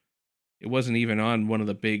even on one of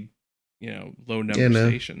the big, low number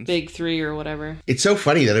stations. Big 3 or whatever. It's so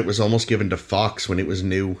funny that it was almost given to Fox when it was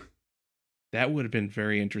new. That would have been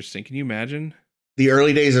very interesting. Can you imagine? The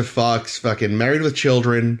early days of Fox, fucking Married with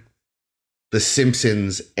Children, The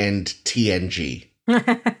Simpsons, and TNG.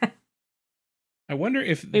 I wonder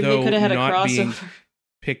if maybe they could have had not a being crossover.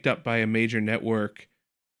 Picked up by a major network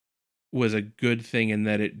was a good thing in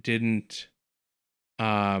that it didn't,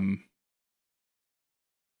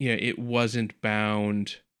 it wasn't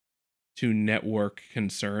bound to network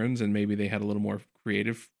concerns, and maybe they had a little more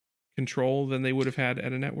creative control than they would have had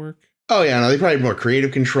at a network. Oh yeah, no, they probably had more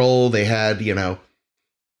creative control. They had, the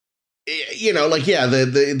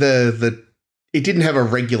it didn't have a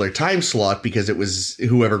regular time slot because it was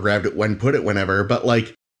whoever grabbed it when put it whenever. But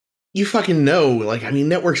like, you fucking know, like, I mean,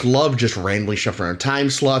 networks love just randomly shuffling around time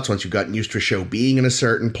slots once you've gotten used to a show being in a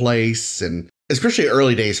certain place, and especially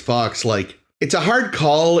early days Fox, like. It's a hard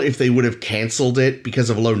call if they would have canceled it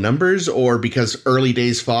because of low numbers or because early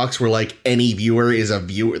days Fox were like any viewer is a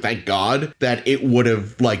viewer. Thank God that it would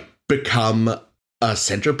have like become a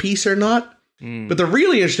centerpiece or not. But the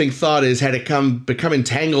really interesting thought is had it become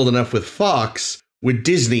entangled enough with Fox, would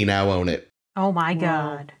Disney now own it? Oh my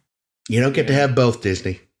God. You don't get to have both,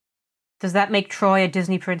 Disney. Does that make Troy a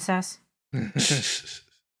Disney princess?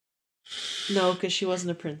 No, because she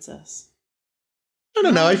wasn't a princess. I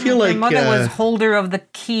don't know. I feel like her mother was holder of the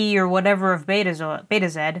key or whatever of Beta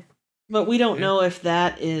Z. But we don't know if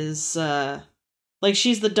that is like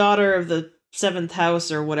she's the daughter of the 7th house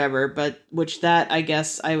or whatever. But which that I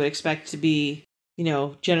guess I would expect to be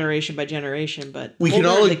generation by generation. But we can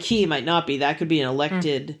all the key might not be. That could be an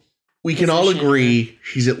elected. We can all agree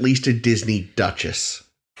she's at least a Disney Duchess.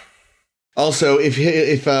 Also, if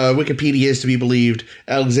Wikipedia is to be believed,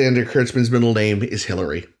 Alexander Kurtzman's middle name is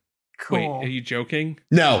Hillary. Cool. Wait, are you joking?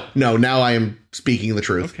 No, now I am speaking the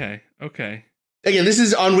truth. Okay. Again, this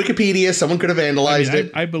is on Wikipedia. Someone could have vandalized it.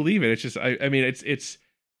 I believe it. It's just, I mean,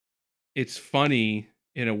 it's funny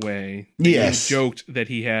in a way. Yes. He joked that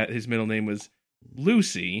his middle name was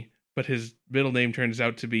Lucy, but his middle name turns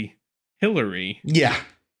out to be Hillary. Yeah.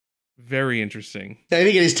 Very interesting. I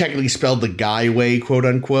think it is technically spelled the guy way, quote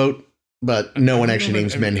unquote, but no one actually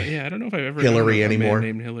names men. Yeah, I don't know if I've ever Hillary known a anymore. man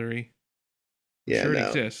named Hillary. Yeah, sure, no. it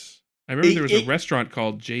exists. I remember there was a restaurant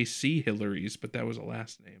called J.C. Hillary's, but that was a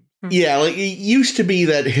last name. Yeah, like it used to be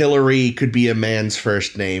that Hillary could be a man's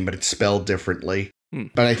first name, but it's spelled differently.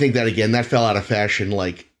 But I think that, again, that fell out of fashion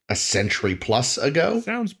like a century plus ago. It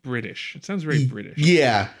sounds British. It sounds very British.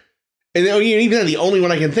 Yeah. And even then, the only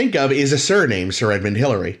one I can think of is a surname, Sir Edmund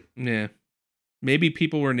Hillary. Yeah. Maybe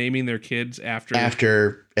people were naming their kids after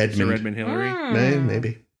Edmund. Sir Edmund Hillary.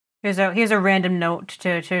 Maybe. Here's a random note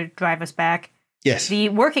to drive us back. Yes. The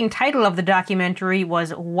working title of the documentary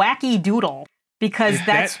was Wacky Doodle, because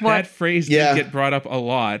that's that phrase did get brought up a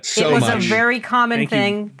lot. It was a very common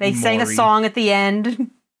thing. They sang a song at the end.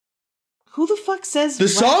 Who the fuck says the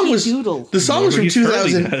song was Doodle? The song was from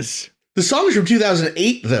 2000. The song is from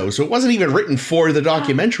 2008, though, so it wasn't even written for the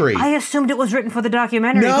documentary. I assumed it was written for the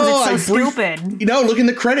documentary because it's so stupid. Look in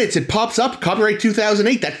the credits. It pops up, copyright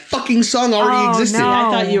 2008. That fucking song already existed. No.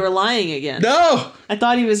 I thought you were lying again. No! I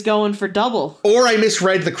thought he was going for double. Or I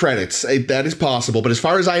misread the credits. That is possible, but as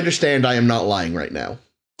far as I understand, I am not lying right now.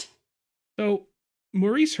 So,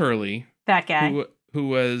 Maurice Hurley, that guy, who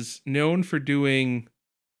was known for doing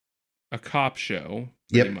a cop show,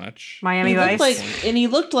 pretty much. Miami Vice. He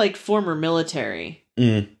looked like former military.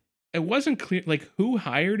 Mm. It wasn't clear, like, who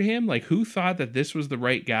hired him? Like, who thought that this was the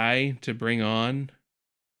right guy to bring on?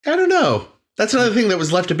 I don't know. That's another thing that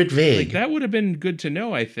was left a bit vague. Like, that would have been good to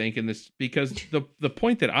know, I think, in this, because the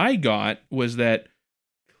point that I got was that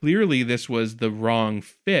clearly this was the wrong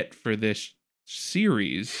fit for this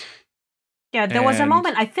series. Yeah, there was a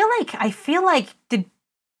moment. I feel like did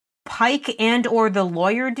Pike and or the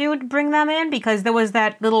lawyer dude bring them in, because there was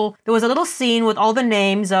a little scene with all the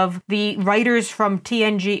names of the writers from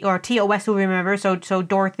TNG or TOS who we remember, so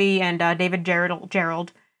Dorothy and David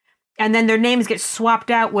Gerald, and then their names get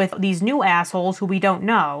swapped out with these new assholes who we don't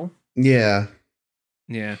know. Yeah.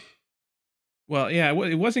 Well, yeah,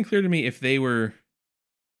 it wasn't clear to me if they were,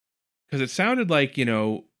 because it sounded like, you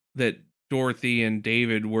know, that Dorothy and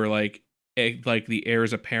David were like the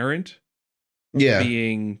heirs apparent. Yeah.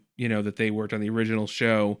 Being, you know, that they worked on the original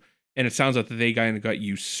show, and it sounds like that they kind of got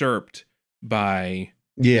usurped by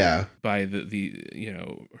the you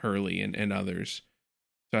know, Hurley and others.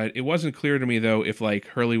 So it wasn't clear to me though if like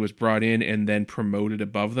Hurley was brought in and then promoted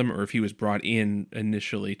above them, or if he was brought in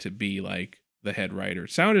initially to be like the head writer.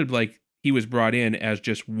 It sounded like he was brought in as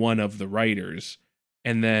just one of the writers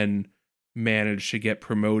and then managed to get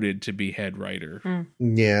promoted to be head writer.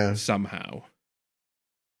 Yeah. Somehow.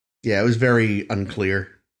 Yeah, it was very unclear.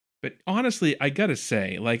 But honestly, I gotta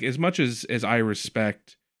say, like, as much as I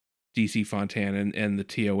respect DC Fontana and the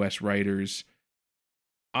TOS writers,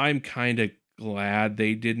 I'm kind of glad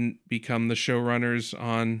they didn't become the showrunners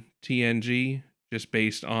on TNG, just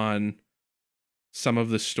based on some of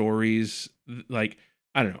the stories. Like,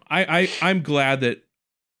 I don't know. I'm glad that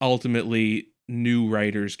ultimately new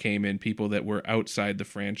writers came in, people that were outside the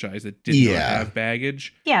franchise that did not have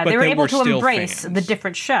baggage. Yeah, but they were able to embrace the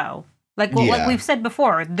different show. Like we've said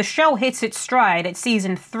before, the show hits its stride at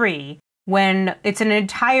season 3 when it's an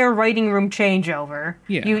entire writing room changeover.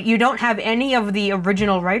 Yeah. You don't have any of the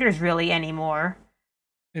original writers really anymore.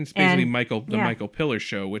 And it's basically Michael Pillar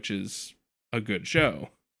show, which is a good show.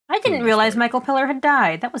 I didn't realize Michael Pillar had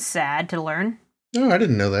died. That was sad to learn. Oh, I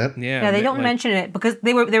didn't know that. Yeah, they don't mention it because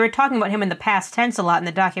they were talking about him in the past tense a lot in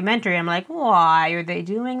the documentary. I'm like, why are they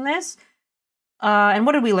doing this? And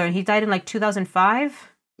what did we learn? He died in like 2005.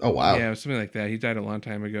 Oh wow. Yeah, something like that. He died a long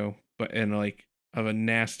time ago, and like of a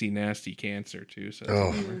nasty, nasty cancer too.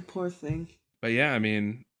 So poor thing. But yeah, I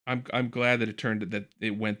mean, I'm glad that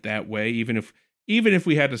it went that way. Even if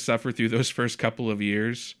we had to suffer through those first couple of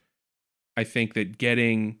years, I think that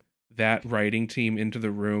getting that writing team into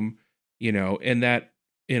the room, you know, and that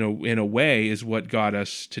in a way is what got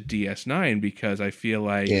us to DS9, because I feel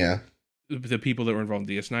like the people that were involved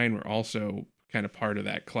in DS9 were also kind of part of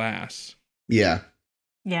that class. Yeah.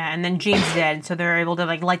 Yeah, and then Gene's dead, so they're able to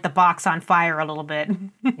like light the box on fire a little bit.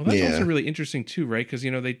 Well, that's also really interesting too, right? Because,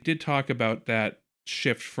 you know, they did talk about that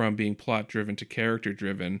shift from being plot driven to character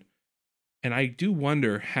driven, and I do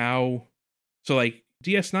wonder how. So, like,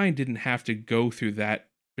 DS9 didn't have to go through that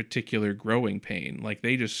particular growing pain. Like,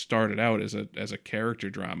 they just started out as a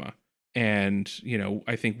character drama, and you know,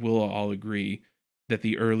 I think we'll all agree that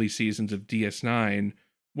the early seasons of DS9,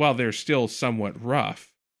 while they're still somewhat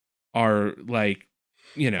rough, are like,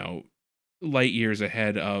 you know, light years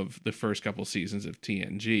ahead of the first couple seasons of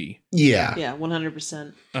TNG. Yeah. Yeah,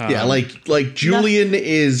 100%. Yeah, like Julian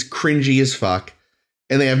is cringy as fuck,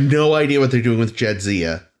 and they have no idea what they're doing with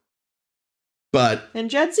Jadzia. And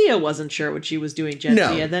Jadzia wasn't sure what she was doing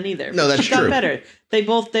Jadzia then either. No, that's true. Got better. They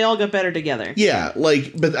all got better together. Yeah,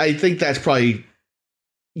 but I think that's probably,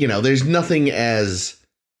 you know, there's nothing as,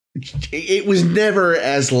 it was never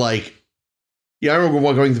as like, yeah, I remember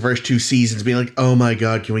going the first 2 seasons being like, oh my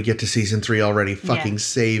God, can we get to season 3 already? Fucking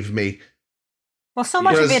save me. Well, so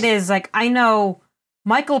much of it is like, I know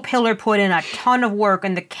Michael Pillar put in a ton of work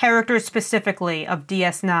in the characters specifically of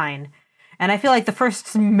DS9. And I feel like the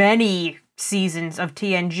first many seasons of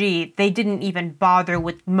TNG, they didn't even bother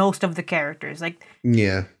with most of the characters. Like,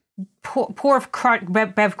 poor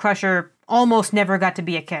Bev Crusher almost never got to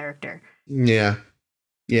be a character. Yeah.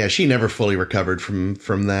 Yeah, she never fully recovered from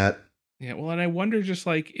that. Yeah, well, and I wonder just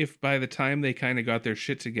like if by the time they kind of got their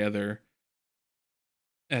shit together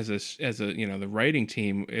as a you know, the writing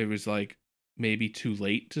team, it was like maybe too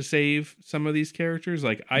late to save some of these characters.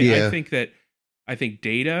 Like I think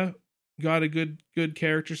Data got a good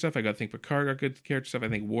character stuff. I think Picard got good character stuff. I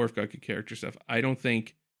think Worf got good character stuff. I don't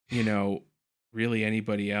think, you know, really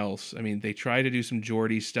anybody else. I mean, they tried to do some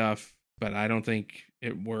Geordi stuff, but I don't think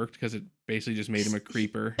it worked because it basically just made him a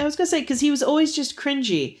creeper. I was gonna say, because he was always just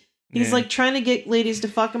cringy. He's like trying to get ladies to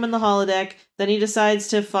fuck him in the holodeck. Then he decides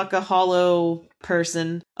to fuck a hollow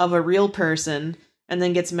person of a real person. and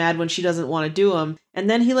then gets mad when she doesn't want to do them. And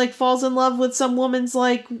then he like falls in love with some woman's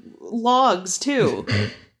like logs too.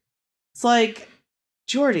 It's like,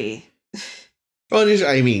 Jordy. Well,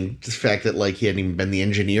 the fact that like he hadn't even been the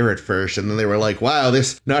engineer at first, and then they were like, wow,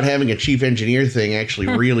 this not having a chief engineer thing actually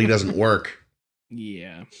really doesn't work.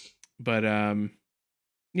 Yeah. But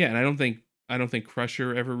yeah, and I don't think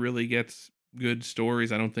Crusher ever really gets good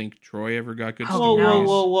stories. I don't think Troy ever got good stories.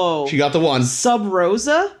 Whoa. She got the one. Sub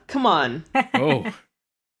Rosa? Come on.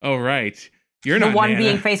 Oh, right. You're the not one Nana.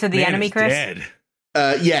 being face of the enemy, Nana's Chris? Dead.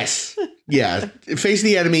 Yes. Yeah. Face of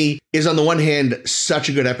the Enemy is on the one hand such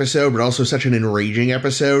a good episode, but also such an enraging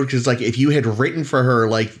episode. Because like if you had written for her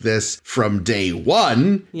like this from day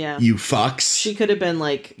one, you fucks. She could have been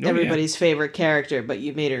like everybody's favorite character, but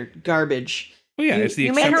you made her garbage. Well, yeah, it's the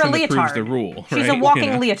you made exception her a that leotard. proves the rule. She's right? a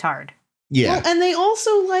walking leotard. Yeah. Well, and they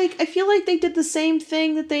also like, I feel like they did the same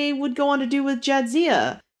thing that they would go on to do with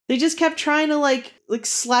Jadzia. They just kept trying to like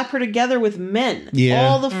slap her together with men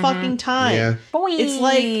all the fucking time. Yeah. Boys.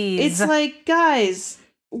 It's like, guys,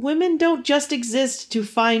 women don't just exist to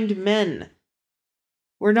find men.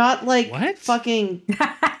 We're not like fucking,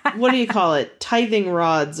 what do you call it? Tithing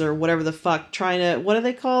rods or whatever the fuck. Trying to, what are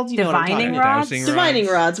they called? You know what I'm talking about. Divining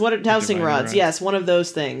rods. What are dowsing rods? Yes, one of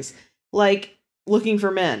those things. Like looking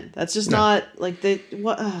for men. That's just not like they.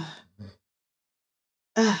 What?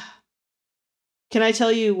 Can I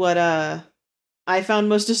tell you what I found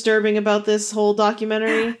most disturbing about this whole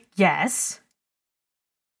documentary? Yes.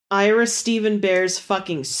 Ira Stephen Bear's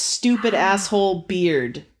fucking stupid asshole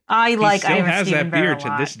beard. I like Ira Stephen Bear He still has that beard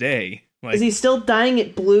to this day. Like, is he still dyeing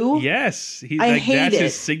it blue? Yes. I hate that's it.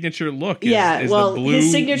 his signature look. Is the blue,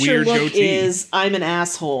 his signature look goatee. is I'm an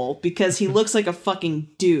asshole because he looks like a fucking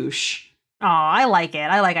douche. Oh, I like it.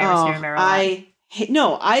 I like Ira Stephen Bear a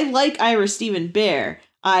lot. I like Ira Stephen Bear.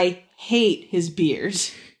 I hate his beard.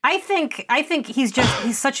 I think he's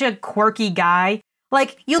such a quirky guy.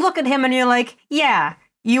 Like, you look at him and you're like, yeah,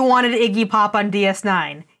 you wanted Iggy Pop on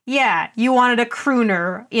DS9. Yeah, you wanted a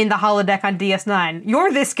crooner in the holodeck on DS9.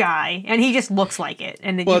 You're this guy, and he just looks like it,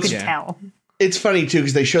 and you can tell. It's funny, too,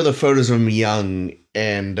 because they show the photos of him young,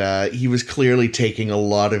 and he was clearly taking a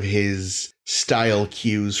lot of his style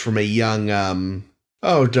cues from a young,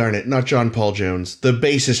 oh, darn it, not John Paul Jones, the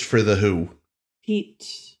bassist for The Who.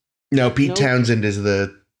 Pete Townsend is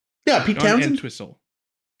the... Yeah, Pete Townsend? Entwistle.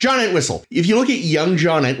 John Entwistle. If you look at young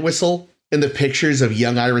John Entwistle and the pictures of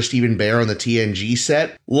young Ira Stephen Bear on the TNG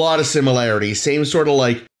set, a lot of similarities. Same sort of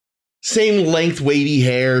like, same length, wavy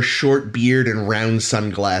hair, short beard, and round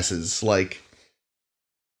sunglasses. Like,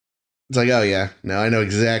 it's like, oh yeah, no, I know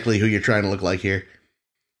exactly who you're trying to look like here.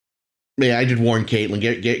 Yeah, I did warn Caitlin,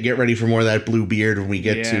 get ready for more of that blue beard when we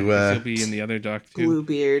get to... he'll be in the other doc too. Blue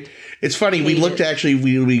beard. It's funny, we looked actually,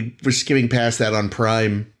 we were skimming past that on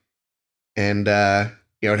Prime, and,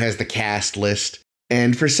 it has the cast list.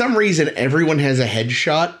 And for some reason, everyone has a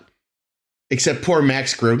headshot, except poor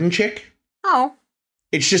Max Grodenchik. Oh.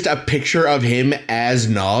 It's just a picture of him as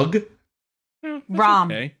Nog.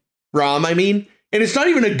 Rom. Okay. Rom, I mean. And it's not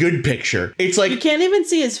even a good picture. It's like... You can't even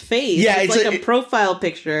see his face. Yeah, it's like a profile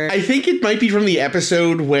picture. I think it might be from the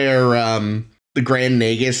episode where the Grand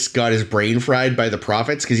Nagus got his brain fried by the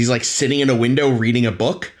prophets, because he's like sitting in a window reading a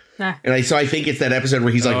book. Nah. And I think it's that episode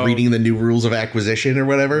where he's like reading the new rules of acquisition or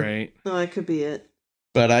whatever. Right. Oh, that could be it.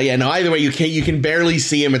 But either way, you can barely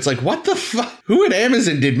see him. It's like, what the fuck? Who at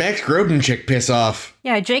Amazon did Max Grodenchik piss off?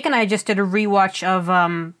 Yeah, Jake and I just did a rewatch of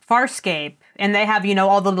Farscape, and they have,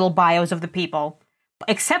 all the little bios of the people.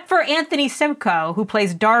 Except for Anthony Simcoe, who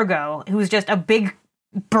plays Dargo, who's just a big,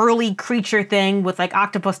 burly creature thing with, like,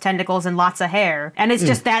 octopus tentacles and lots of hair. And it's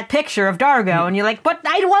just that picture of Dargo, and you're like, but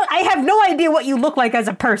I have no idea what you look like as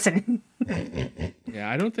a person. Yeah,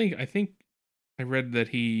 I think I read that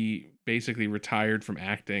he basically retired from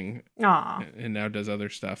acting. Aw. And now does other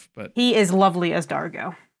stuff, but... He is lovely as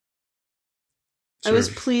Dargo. I was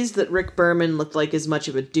pleased that Rick Berman looked like as much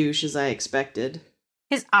of a douche as I expected.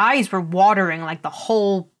 His eyes were watering like the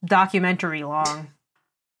whole documentary long.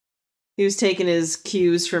 He was taking his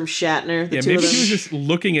cues from Shatner. The two maybe of them. he was just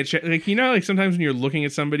looking at like sometimes when you're looking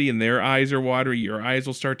at somebody and their eyes are watery, your eyes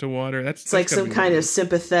will start to water. That's like some kind of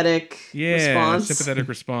sympathetic response. Sympathetic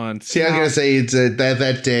response. See, I was gonna say it's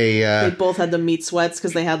that day. They both had the meat sweats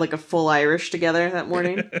because they had like a full Irish together that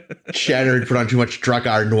morning. Shatner had put on too much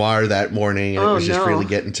Drakkar Noir that morning, and it was just really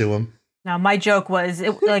getting to him. Now, my joke was,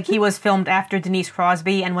 he was filmed after Denise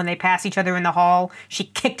Crosby, and when they pass each other in the hall, she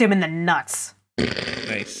kicked him in the nuts.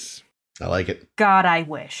 Nice. I like it. God, I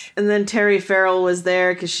wish. And then Terry Farrell was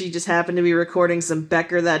there because she just happened to be recording some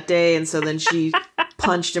Becker that day, and so then she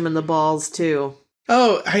punched him in the balls, too.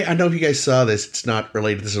 Oh, I know if you guys saw this. It's not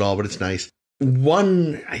related to this at all, but it's nice.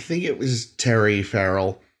 I think it was Terry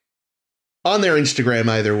Farrell, on their Instagram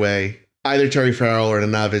either way, either Terry Farrell or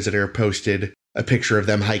an Visitor posted a picture of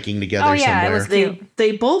them hiking together somewhere. It was cute.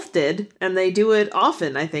 They both did, and they do it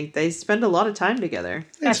often, I think. They spend a lot of time together.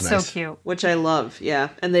 That's nice. so cute. Which I love, yeah.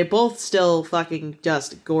 And they both still fucking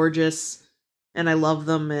just gorgeous, and I love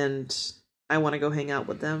them, and I want to go hang out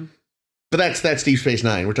with them. But that's Deep Space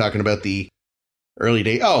Nine. We're talking about the early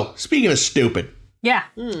days. Oh, speaking of stupid. Yeah.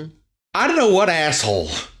 I don't know what asshole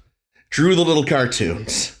drew the little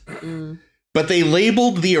cartoons, but they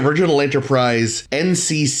labeled the original Enterprise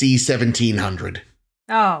NCC 1700.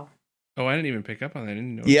 Oh. Oh, I didn't even pick up on that. I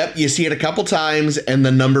didn't know. Yep, you see it a couple times, and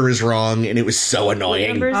the number is wrong, and it was so What annoying.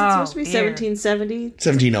 number is it supposed to be? dear. 1770?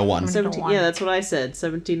 1701. 17, yeah, that's what I said.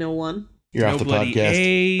 1701. You're off the bloody podcast.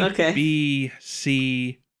 A, Okay. B,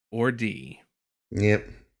 C, or D. Yep.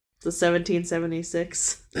 The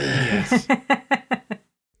 1776. Yes.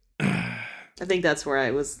 I think that's where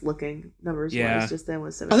I was looking numbers Yeah. wise just then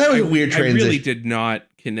was Oh, 17. that was a weird I transition. really did not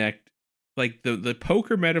connect. Like, the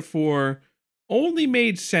poker metaphor only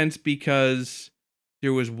made sense because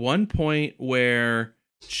there was one point where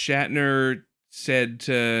Shatner said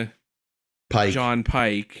to Pike. John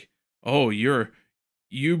Pike, "Oh, you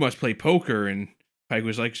must play poker," and Pike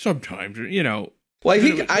was like, "Sometimes," you know. Well, I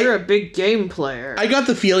think You're a big game player. I got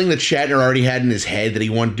the feeling that Shatner already had in his head that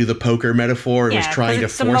he wanted to do the poker metaphor and was trying to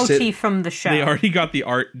it's force the motif it. from the show. They already got the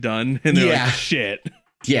art done, and they're Yeah. like, "Shit."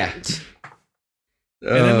 Yeah.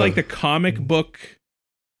 And then, like, the comic book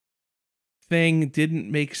thing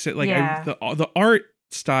didn't make sense. Like, Yeah. the art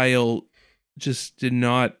style just did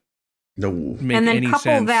not No. make and then any couple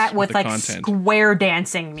sense that with the like content. square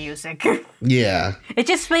dancing music. Yeah. It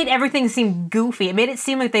just made everything seem goofy. It made it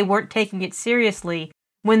seem like they weren't taking it seriously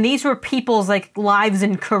when these were people's like lives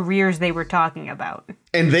and careers they were talking about.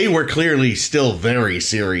 And they were clearly still very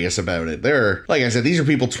serious about it. They're, like I said, these are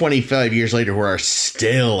people 25 years later who are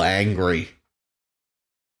still angry.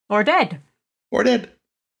 Or dead. Or dead.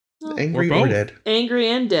 Well, Angry or or both. dead. Angry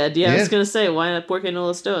and dead. Yeah, I Yeah. was going to say, why not Porque no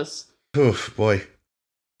los dos? Oof, boy.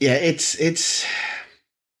 Yeah, it's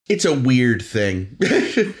a weird thing.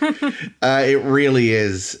 It really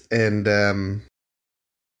is. And,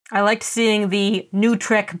 I liked seeing the new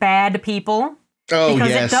Trek bad people. oh, Because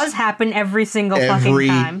yes. it does happen every single Every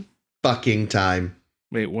fucking time.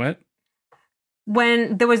 Wait, what?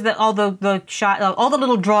 When there was all the shot, all the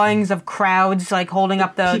little drawings of crowds like holding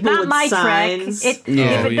up the People not with my signs. Trek.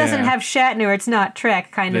 Yeah. If it doesn't yeah. have Shatner, it's not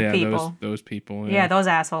Trek kind of Yeah, people. those people. Yeah, those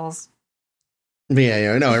assholes.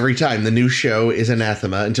 Yeah, no, every time the new show is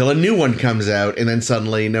anathema until a new one comes out, and then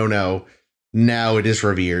suddenly, no, now it is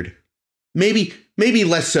revered. Maybe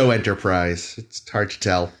less so Enterprise. It's hard to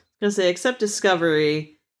tell. I was going to say, except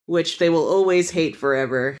Discovery, which they will always hate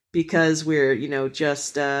forever because we're,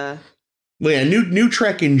 just... Well, yeah, new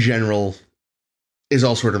Trek in general is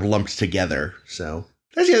all sort of lumped together. So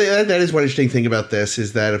that is one interesting thing about this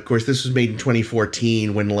is that, of course, this was made in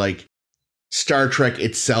 2014 when like Star Trek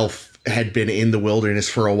itself had been in the wilderness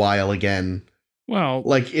for a while again. Well,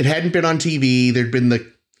 Like it hadn't been on TV. There'd been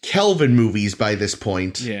the Kelvin movies by this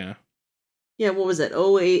point. yeah. Yeah, what was it?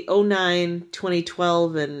 08, 09,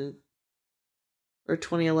 2012, or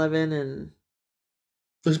 2011, and...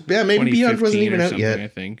 Maybe Beyond wasn't 2015 even or out something, yet. I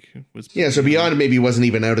think was. Yeah, so Beyond maybe wasn't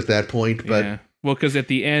even out at that point, but Yeah. Well, because at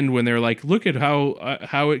the end, when they're like, "Look at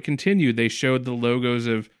how it continued," they showed the logos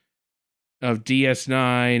of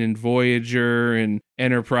DS9 and Voyager and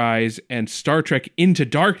Enterprise and Star Trek Into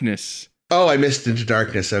Darkness. oh, I missed Into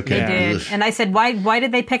Darkness. Okay. They Yeah. did. Ugh. And I said, why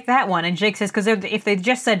did they pick that one? And Jake says, because if they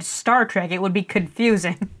just said Star Trek, it would be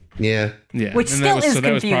confusing. Yeah. Yeah, Which and still that was, is so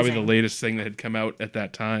that was probably the confusing. latest thing that had come out at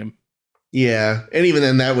that time. Yeah. And even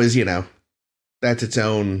then that was, that's its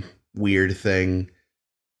own weird thing.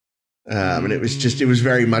 And it was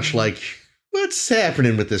very much like, what's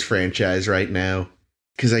happening with this franchise right now?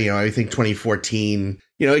 Because, I think 2014,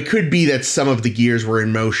 it could be that some of the gears were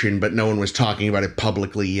in motion, but no one was talking about it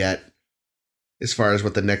publicly yet as far as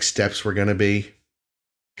what the next steps were going to be.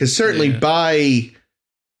 Because certainly Yeah.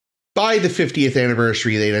 by the 50th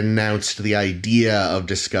anniversary, they'd announced the idea of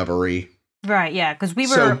Discovery. Right, yeah, because we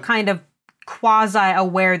were So- kind of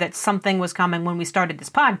quasi-aware that something was coming when we started this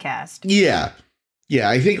podcast. Yeah. Yeah,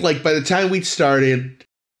 I think like by the time we'd started,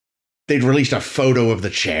 they'd released a photo of the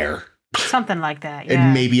chair Something like that, yeah.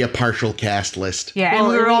 and maybe a partial cast list. Yeah, Well,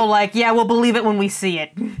 and we were I mean- all like, yeah, we'll believe it when we see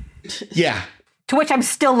it. Yeah. To which I'm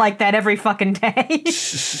still like that every fucking day.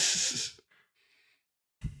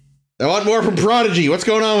 I want more from Prodigy. What's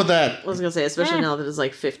going on with that? I was going to say, especially Eh. now that there's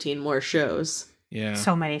like 15 more shows. Yeah.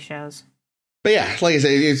 So many shows. But yeah, like I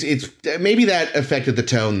say, it's maybe that affected the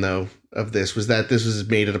tone though. of this was that this was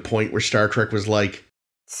made at a point where Star Trek was like,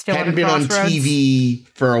 Still hadn't been on crossroads. TV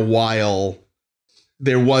for a while.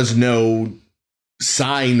 There was no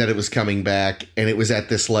sign that it was coming back. And it was at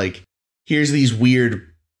this like, here's these weird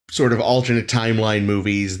sort of alternate timeline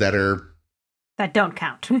movies that don't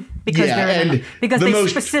count because the they most,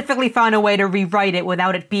 specifically found a way to rewrite it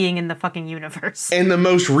without it being in the fucking universe. And the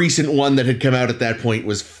most recent one that had come out at that point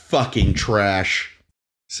was fucking trash.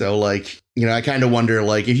 So like, I kind of wonder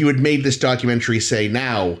like if you had made this documentary say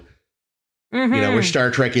now, where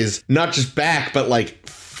Star Trek is not just back, but like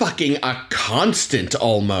fucking a constant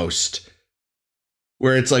almost,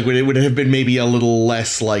 where it's like it would have been maybe a little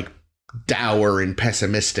less like dour and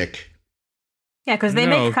pessimistic. Yeah, because they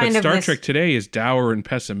make kind of Star Trek today is dour and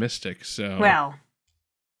pessimistic. So well,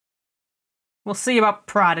 we'll see about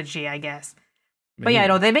Prodigy, I guess. Maybe. But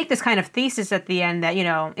yeah, they make this kind of thesis at the end that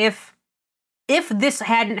if this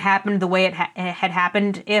hadn't happened the way it had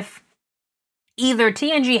happened, if either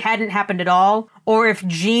TNG hadn't happened at all, or if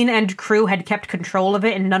Gene and crew had kept control of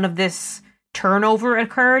it and none of this turnover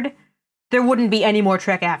occurred, there wouldn't be any more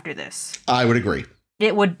Trek after this. I would agree.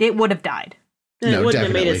 It would have died. And it wouldn't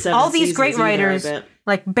have made it 7 all these great seasons either, writers, I bet.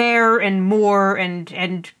 like Bear and Moore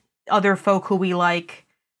and other folk who we like.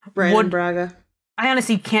 Brandon Braga. I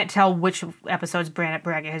honestly can't tell which episodes Brandon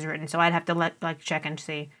Braga has written, so I'd have to check and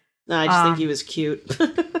see. No, I just think he was cute.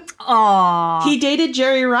 Aww. He dated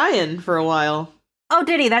Jerry Ryan for a while. Oh,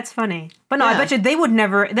 did he? That's funny. But no, I Yeah. bet you they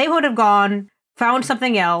would have gone, found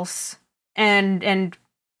something else, and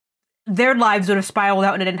their lives would have spiraled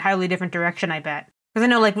out in an entirely different direction, I bet. Because I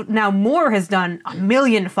know, like, now Moore has done a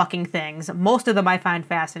million fucking things. Most of them I find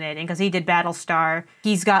fascinating, because he did Battlestar.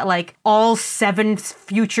 He's got, like, all 7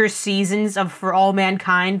 future seasons of For All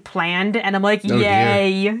Mankind planned, and I'm like,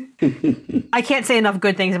 yay! I can't say enough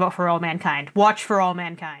good things about For All Mankind. Watch For All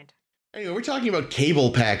Mankind. Anyway, we're talking about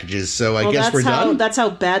cable packages, so I Well, guess we're done. That's how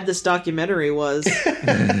bad this documentary was.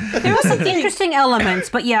 There were some interesting elements,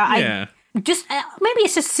 but yeah. Just maybe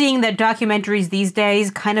it's just seeing that documentaries these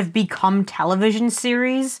days kind of become television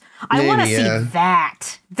series. I want to see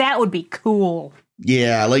that. That would be cool.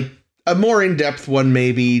 Yeah, like a more in-depth one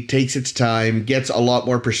maybe takes its time, gets a lot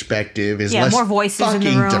more perspective, is less more voices in the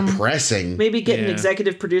fucking room. depressing. Maybe get an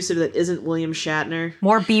executive producer that isn't William Shatner.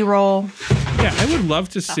 More B-roll. Yeah, I would love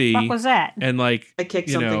to see. What was that? And like, I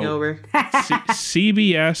kicked something over.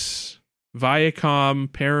 CBS,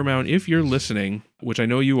 Viacom, Paramount, if you're listening, which I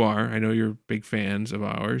know you are, I know you're big fans of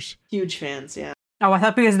ours. Huge fans, yeah. Oh, I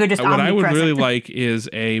thought because they're just What I would really omnipresent. like is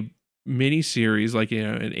a mini series, like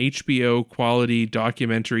an HBO quality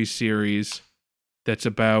documentary series that's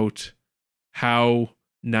about how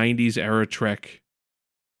 90s era Trek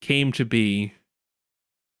came to be.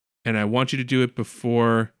 And I want you to do it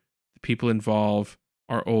before the people involved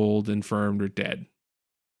are old, infirmed, or dead.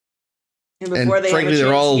 And before they frankly, have a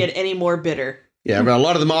they're chance all- to get any more bitter. Yeah, but a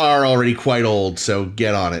lot of them are already quite old, so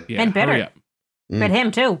get on it. Yeah, And better. hurry up. But him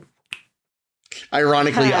too.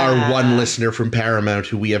 Ironically, our one listener from Paramount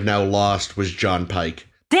who we have now lost was John Pike.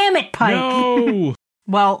 Damn it, Pike! No!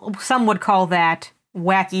 Well, some would call that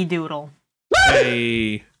wacky doodle.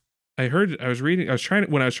 I heard, when I was trying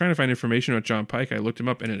to find information about John Pike, I looked him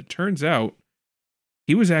up, and it turns out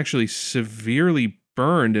he was actually severely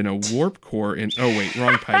burned in a warp core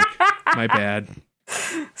wrong Pike. My bad.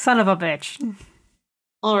 Son of a bitch.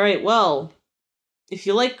 All right, well, if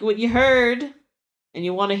you like what you heard and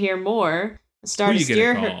you want to hear more, Who you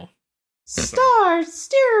gonna call?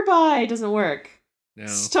 Steer by doesn't work. No.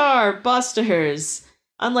 Star Busters.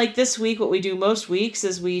 Unlike this week, what we do most weeks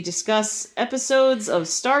is we discuss episodes of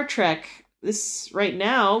Star Trek. Right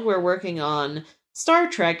now, we're working on Star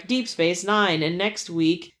Trek Deep Space Nine, and next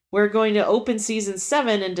week we're going to open season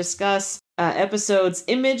 7 and discuss episodes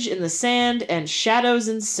Image in the Sand and Shadows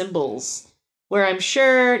and Symbols, where I'm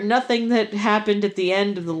sure nothing that happened at the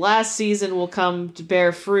end of the last season will come to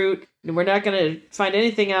bear fruit, and we're not going to find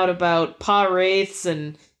anything out about Pa Wraiths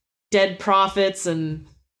and dead prophets and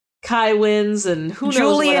Kai Winds and who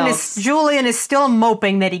knows what else. Julian is still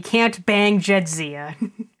moping that he can't bang Jedzia.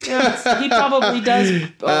 Yeah, he probably does.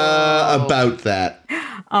 About that.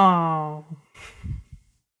 Oh.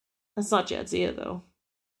 That's not Jadzia, though.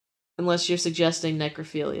 Unless you're suggesting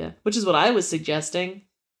necrophilia, which is what I was suggesting.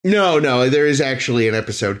 No, there is actually an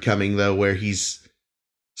episode coming, though, where he's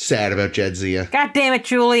sad about Jedzia. God damn it,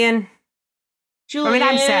 Julian. Julian. I mean,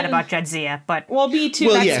 I'm sad about Jedzia, but... Well, me too.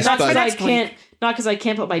 Well, That's yes, not but- because not because I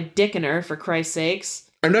can't put my dick in her, for Christ's sakes.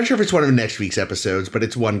 I'm not sure if it's one of next week's episodes, but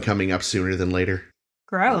it's one coming up sooner than later.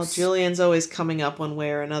 Well, gross. Julian's always coming up one way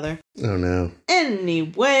or another. Oh, no.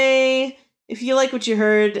 Anyway, If you like what you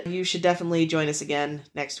heard, you should definitely join us again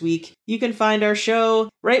next week. You can find our show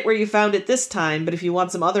right where you found it this time, but if you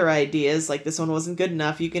want some other ideas, like this one wasn't good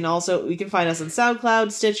enough, you can find us on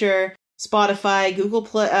SoundCloud, Stitcher, Spotify, Google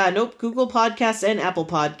Podcasts, and Apple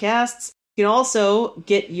Podcasts. You can also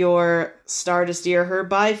get your Star to Steer Her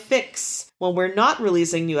by fix when we're not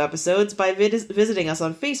releasing new episodes by visiting us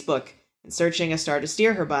on Facebook and searching A Star to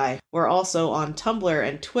Steer Her By. We're also on Tumblr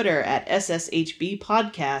and Twitter at SSHB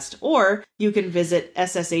Podcast, or you can visit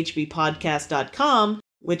sshbpodcast.com,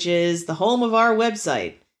 which is the home of our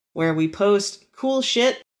website, where we post cool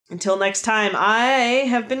shit. Until next time, I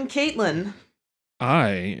have been Caitlin.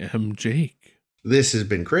 I am Jake. This has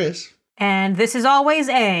been Chris. And this is always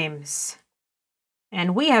Ames.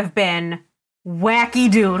 And we have been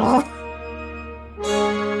Wacky Doodle.